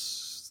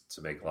wants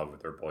to make love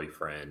with her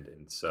boyfriend,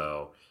 and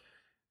so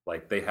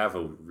like they have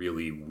a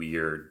really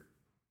weird.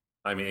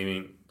 I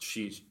mean,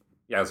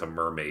 as a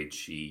mermaid,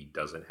 she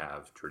doesn't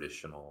have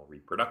traditional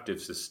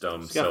reproductive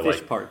system. She's got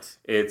fish parts.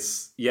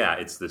 It's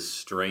this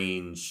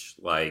strange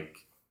like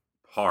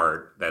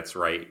part that's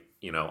right,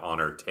 on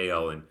her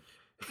tail, and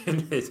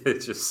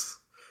it's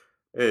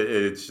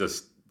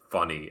just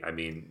funny. I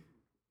mean,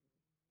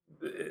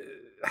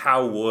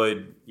 how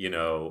would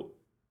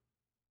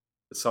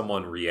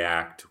someone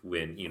react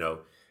when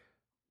you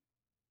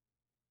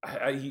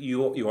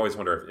always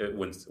wonder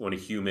if when a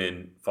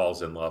human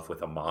falls in love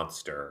with a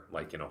monster,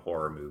 like in a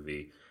horror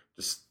movie,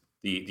 just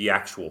the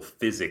actual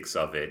physics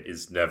of it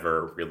is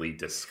never really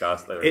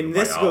discussed. And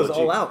this goes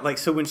all out. Like,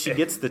 so when she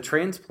gets the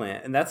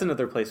transplant, and that's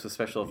another place with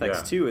special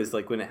effects too, is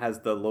like when it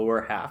has the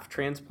lower half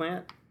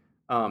transplant,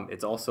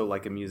 it's also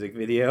like a music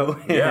video.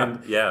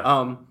 And,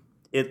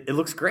 it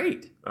looks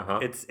great.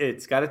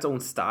 It's got its own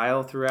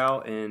style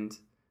throughout, and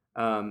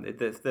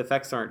the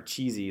effects aren't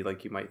cheesy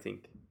like you might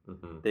think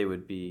they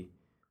would be.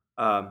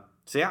 So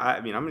yeah, I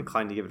mean, I'm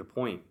inclined to give it a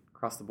point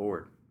across the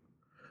board.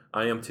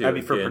 I am too.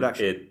 That'd be for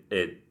production.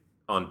 It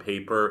on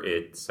paper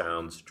it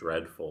sounds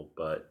dreadful,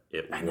 but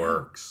it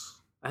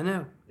works. I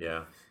know.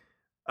 Yeah.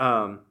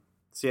 So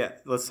yeah,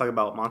 let's talk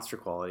about monster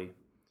quality.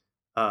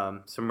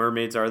 So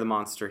mermaids are the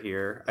monster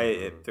here.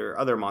 If there are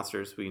other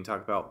monsters we can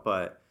talk about,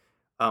 but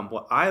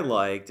what I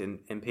liked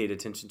and paid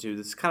attention to,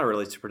 this kind of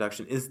relates to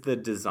production, is the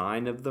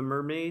design of the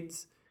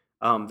mermaids.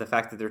 The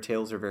fact that their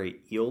tails are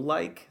very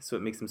eel-like, so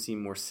it makes them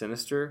seem more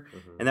sinister.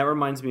 And that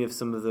reminds me of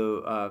some of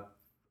the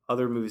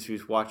other movies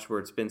we've watched where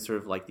it's been sort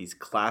of like these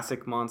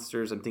classic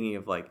monsters. I'm thinking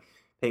of like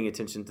paying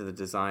attention to the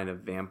design of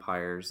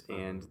vampires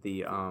and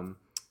the,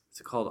 what's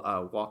it called?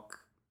 Walk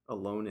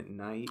Alone at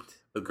Night.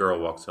 The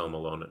Girl Walks Home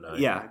Alone at Night.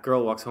 Yeah,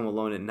 Girl Walks Home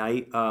Alone at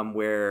Night,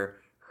 where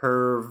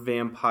her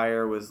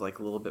vampire was like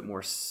a little bit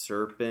more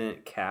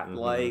serpent,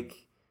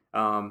 cat-like.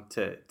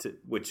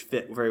 Which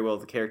fit very well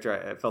with the character.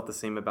 I felt the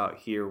same about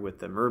here with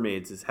the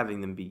mermaids, is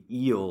having them be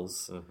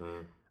eels.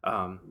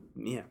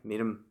 Made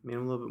them a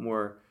little bit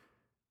more,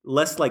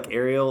 less like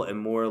Ariel and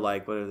more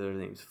like, what are their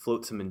names?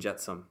 Flotsam and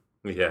Jetsam.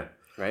 Yeah.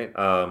 Right?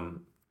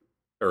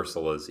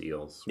 Ursula's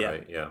eels,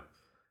 right? Yeah.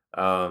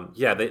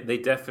 They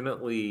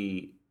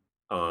definitely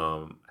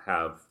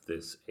have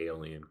this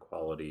alien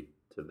quality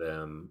to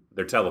them.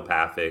 They're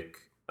telepathic.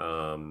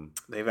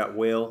 They've got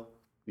whale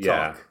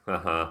talk.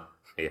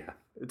 Yeah.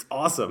 It's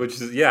awesome.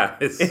 Which is,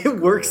 it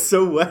works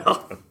so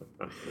well.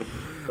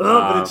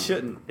 But it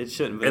shouldn't. It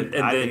shouldn't. But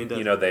and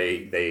then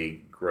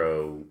they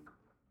grow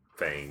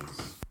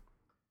fangs.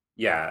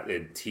 Yeah,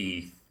 and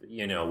teeth.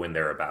 When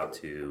they're about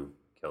to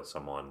kill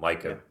someone,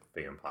 like a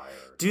vampire.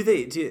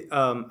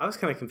 I was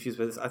kind of confused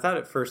by this. I thought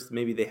at first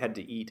maybe they had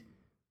to eat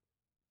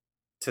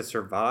to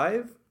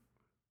survive,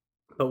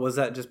 but was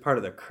that just part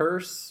of the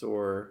curse,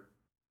 or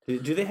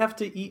do they have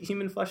to eat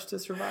human flesh to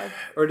survive,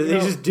 or do they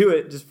just do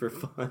it just for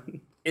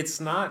fun?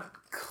 It's not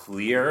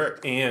clear,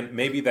 and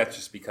maybe that's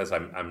just because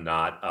I'm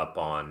not up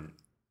on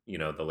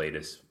the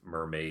latest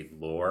mermaid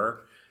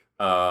lore.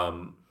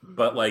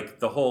 But like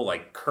the whole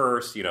like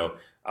curse,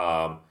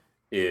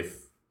 if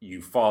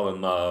you fall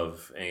in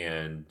love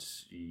and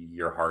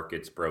your heart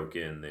gets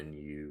broken, then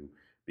you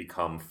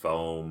become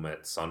foam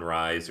at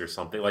sunrise or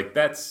something. Like,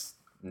 that's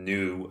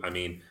new. I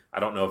mean, I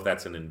don't know if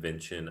that's an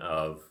invention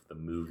of the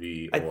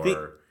movie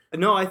or.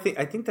 I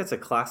think that's a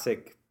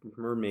classic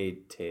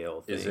mermaid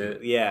tale thing. Is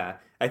it? Yeah.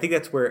 I think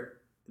that's where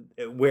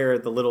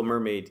the Little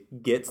Mermaid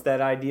gets that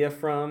idea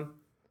from.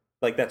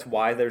 Like, that's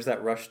why there's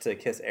that rush to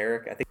kiss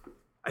Eric.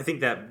 I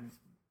think that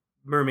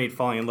mermaid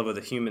falling in love with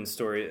a human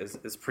story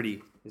is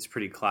pretty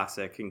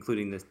classic,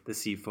 including the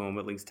sea foam.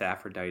 It links to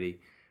Aphrodite.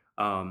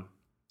 But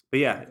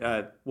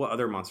yeah, what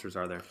other monsters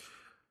are there?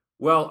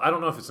 Well, I don't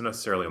know if it's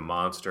necessarily a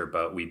monster,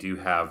 but we do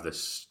have the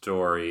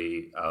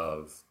story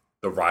of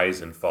the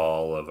rise and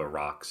fall of a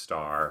rock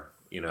star,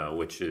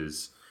 which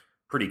is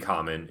pretty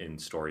common in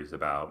stories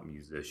about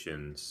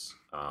musicians.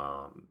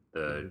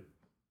 The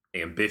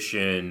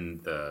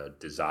ambition, the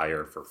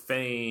desire for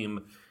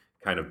fame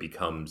kind of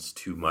becomes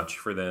too much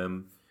for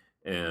them.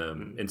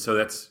 And so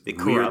that's it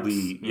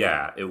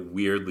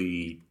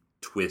weirdly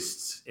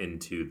twists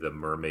into the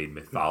mermaid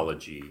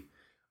mythology,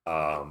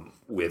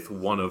 with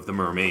one of the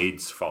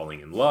mermaids falling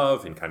in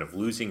love and kind of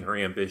losing her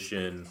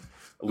ambition,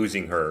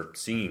 losing her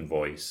singing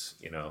voice,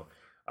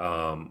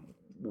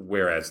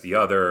 whereas the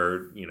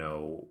other,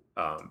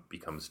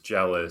 becomes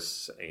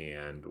jealous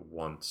and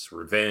wants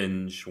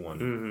revenge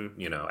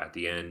at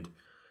the end.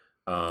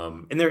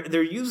 And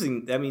they're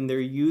using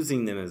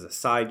them as a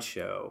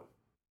sideshow.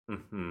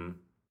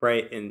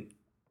 Right? And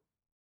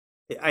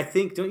I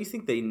think, don't you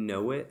think they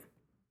know it?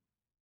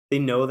 They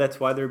know that's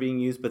why they're being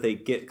used, but they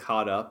get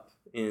caught up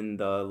in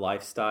the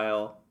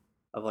lifestyle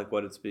of like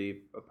what it's to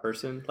be a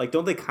person. Like,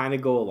 don't they kind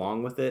of go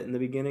along with it in the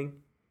beginning?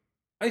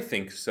 I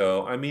think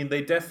so. I mean,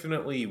 they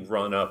definitely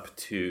run up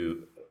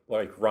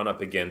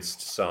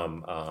against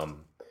some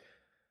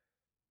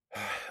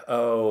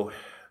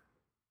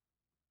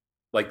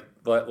like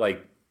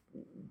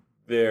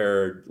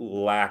their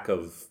lack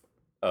of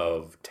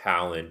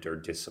talent or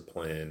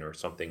discipline or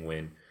something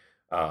when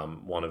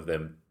one of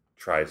them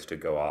tries to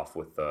go off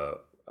with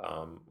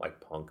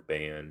like punk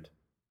band,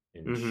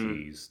 and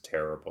she's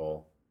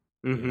terrible.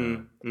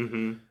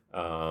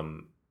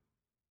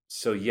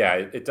 So yeah,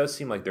 it does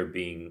seem like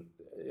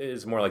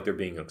it's more like they're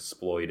being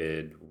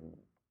exploited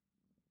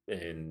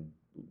and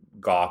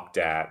gawked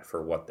at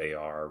for what they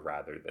are,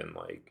 rather than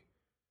like,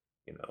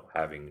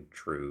 having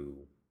true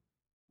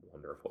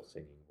wonderful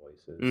singing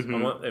voices.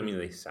 I mean,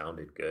 they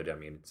sounded good. I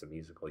mean, it's a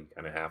musical. You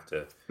kind of have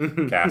to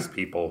cast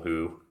people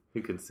who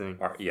can sing.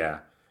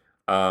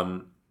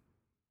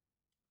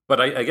 But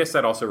I guess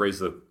that also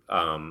raised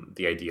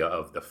the idea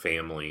of the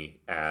family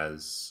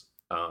as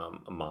a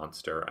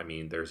monster. I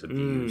mean, there's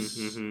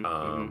abuse,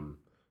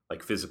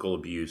 like physical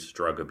abuse,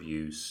 drug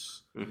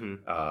abuse,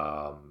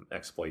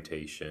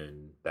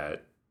 exploitation.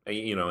 That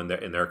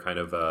and they're kind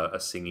of a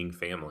singing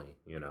family.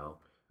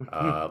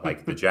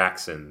 Like the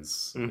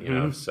Jacksons.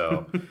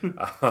 So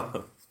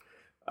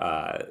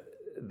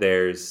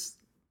there's.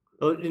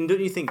 Well, and don't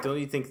you think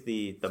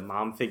the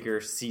mom figure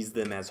sees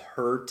them as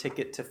her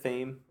ticket to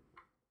fame?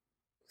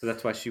 So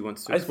that's why she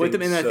wants to exploit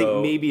them, and I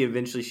think maybe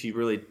eventually she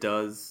really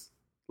does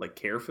like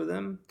care for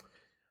them.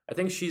 I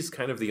think she's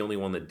kind of the only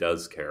one that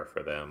does care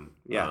for them.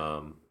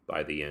 Yeah.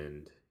 By the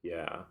end,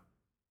 yeah.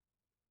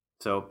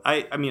 So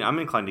I mean, I'm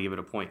inclined to give it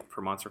a point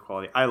for monster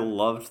quality. I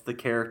loved the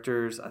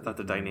characters. I thought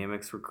the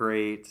dynamics were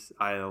great.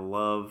 I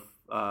love.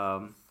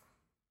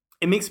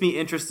 It makes me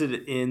interested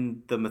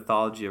in the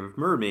mythology of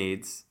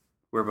mermaids.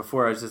 Where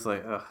before I was just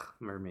like, ugh,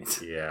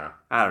 mermaids. Yeah.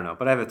 I don't know,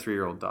 but I have a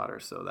 3-year-old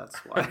daughter, so that's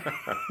why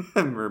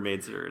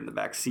mermaids are in the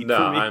back seat no,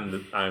 for me.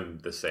 I'm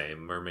the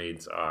same.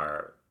 Mermaids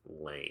are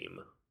lame.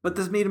 But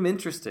this made them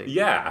interesting.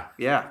 Yeah.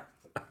 Yeah.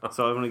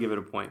 So I'm going to give it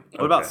a point.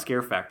 What about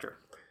scare factor?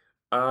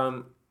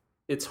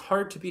 It's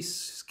hard to be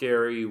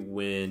scary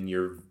when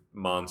your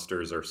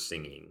monsters are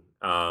singing.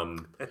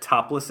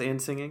 Topless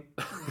and singing?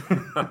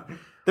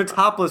 They're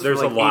topless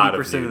There's for like a lot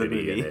 80% of the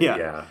movie. In it,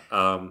 yeah.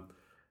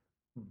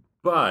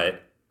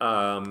 But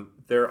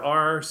there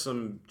are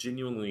some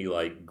genuinely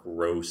like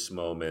gross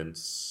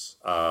moments,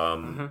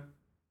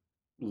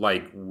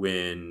 like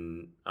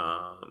when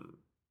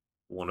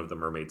one of the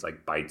mermaids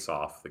like bites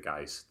off the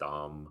guy's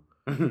thumb,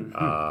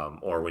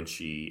 or when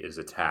she is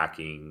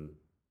attacking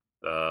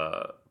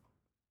the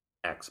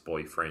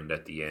ex-boyfriend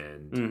at the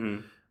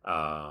end,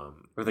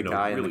 or the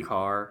guy in the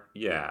car.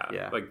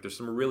 Yeah, like there's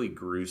some really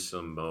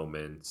gruesome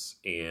moments,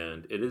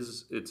 and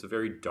it's a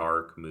very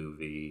dark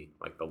movie.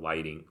 Like the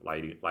lighting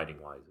wise,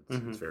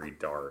 it's very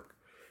dark,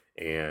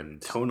 and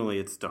tonally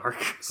it's dark,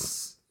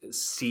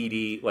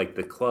 seedy. Like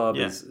the club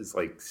is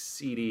like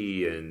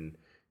seedy and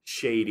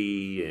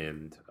shady,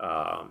 and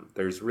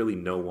there's really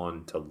no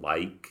one to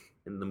like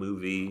in the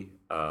movie.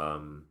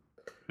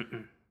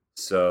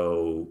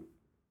 So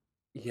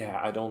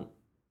yeah, I don't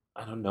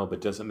know,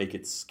 but doesn't make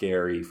it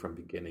scary from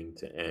beginning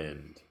to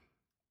end.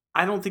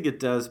 I don't think it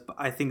does, but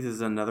I think this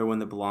is another one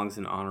that belongs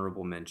in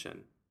honorable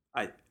mention.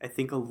 I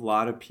think a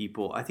lot of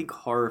people, I think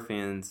horror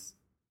fans,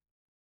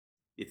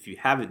 if you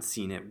haven't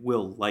seen it,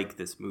 will like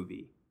this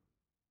movie.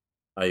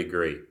 I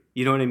agree.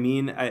 You know what I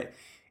mean?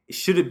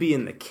 Should it be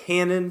in the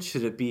canon?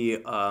 Should it be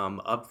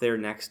up there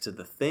next to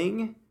The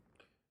Thing?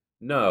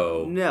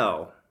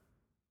 No.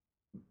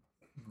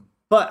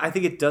 But I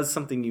think it does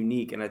something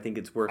unique, and I think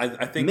it's worth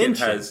I think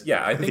mention. It has.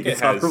 Yeah, I think it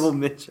has. Honorable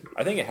mention.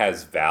 I think it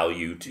has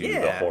value to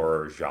the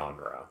horror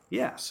genre.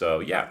 Yeah. So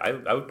yeah,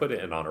 I would put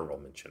it in honorable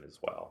mention as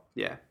well.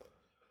 Yeah.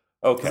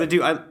 Okay.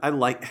 Because I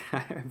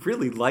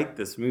really like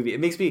this movie. It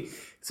makes me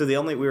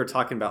we were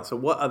talking about. So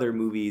what other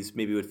movies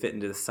maybe would fit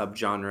into the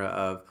subgenre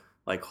of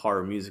like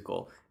horror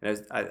musical?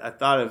 And I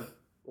thought of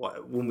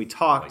when we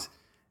talked,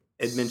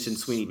 it mentioned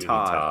Sweeney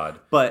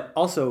Todd, but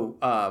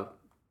also.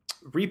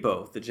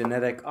 Repo, the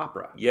genetic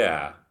opera.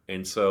 Yeah,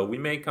 and so we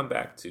may come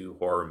back to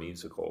horror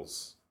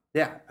musicals.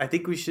 Yeah, I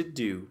think we should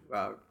do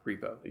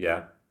Repo.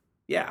 Yeah?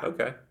 Yeah.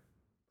 Okay.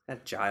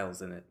 That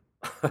Giles in it.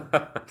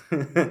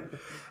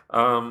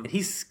 And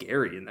he's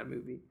scary in that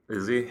movie.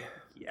 Is he?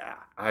 Yeah.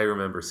 I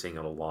remember seeing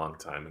it a long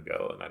time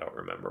ago, and I don't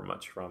remember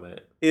much from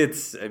it.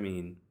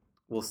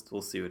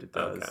 We'll see what it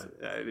does.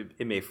 Okay.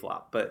 It may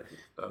flop, but...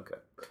 Okay.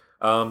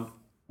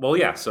 Well,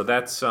 yeah, so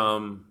that's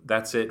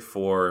it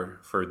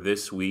for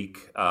this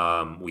week.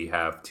 We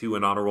have 2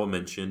 in honorable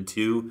mention,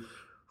 2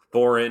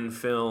 foreign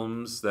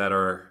films that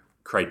are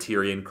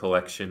Criterion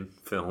Collection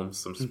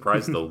films. I'm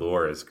surprised the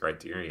lore is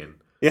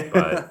Criterion,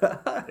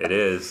 but it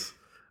is.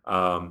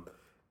 So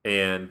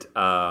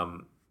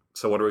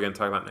what are we going to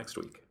talk about next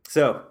week?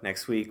 So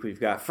next week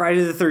we've got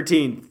Friday the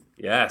 13th.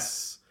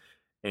 Yes.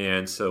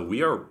 And so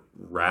we are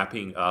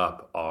wrapping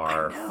up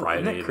our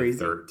Friday the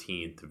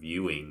 13th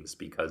viewings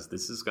because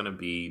this is going to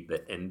be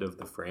the end of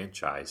the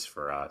franchise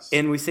for us.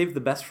 And we saved the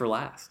best for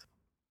last.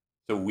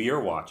 So we are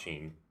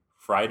watching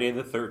Friday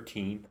the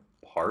 13th,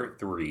 Part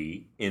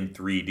 3 in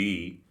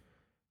 3D,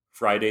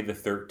 Friday the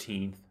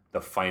 13th,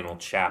 the final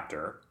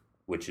chapter,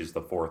 which is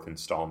the 4th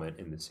installment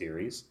in the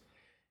series,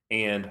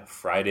 and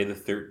Friday the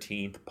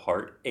 13th,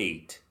 Part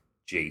 8,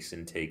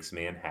 Jason Takes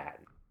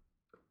Manhattan.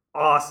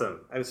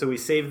 Awesome. So we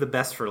saved the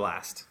best for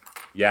last.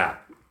 Yeah.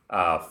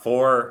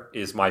 4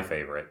 is my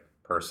favorite,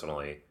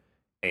 personally.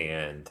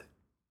 And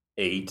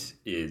 8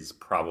 is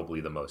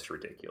probably the most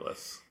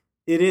ridiculous.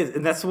 It is,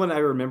 and that's the one I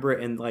remember.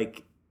 And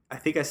like, I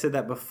think I said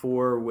that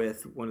before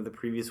with one of the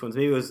previous ones.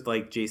 Maybe it was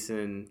like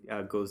Jason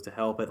Goes to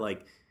Hell, but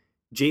like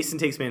Jason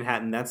Takes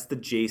Manhattan. That's the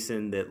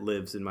Jason that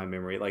lives in my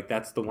memory. Like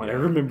that's the one I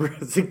remember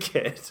as a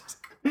kid.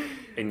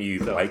 And you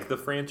like the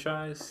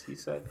franchise? He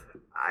said.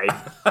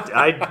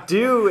 I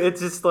do.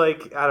 It's just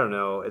like, I don't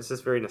know. It's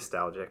just very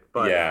nostalgic.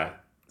 But yeah.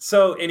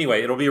 So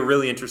anyway, it'll be a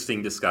really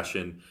interesting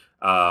discussion.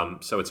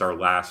 So it's our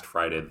last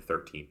Friday the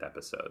 13th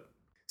episode.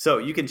 So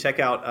you can check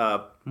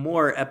out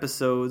more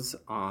episodes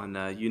on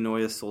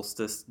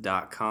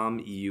unoiasolstice.com,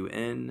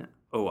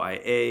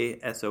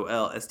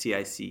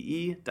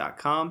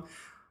 EUNOIASOLSTICE.com,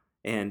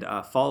 and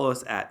follow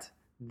us at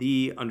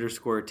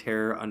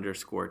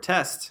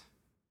 _terror_test.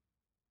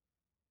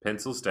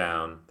 Pencils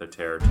down, the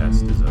terror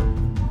test is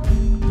over.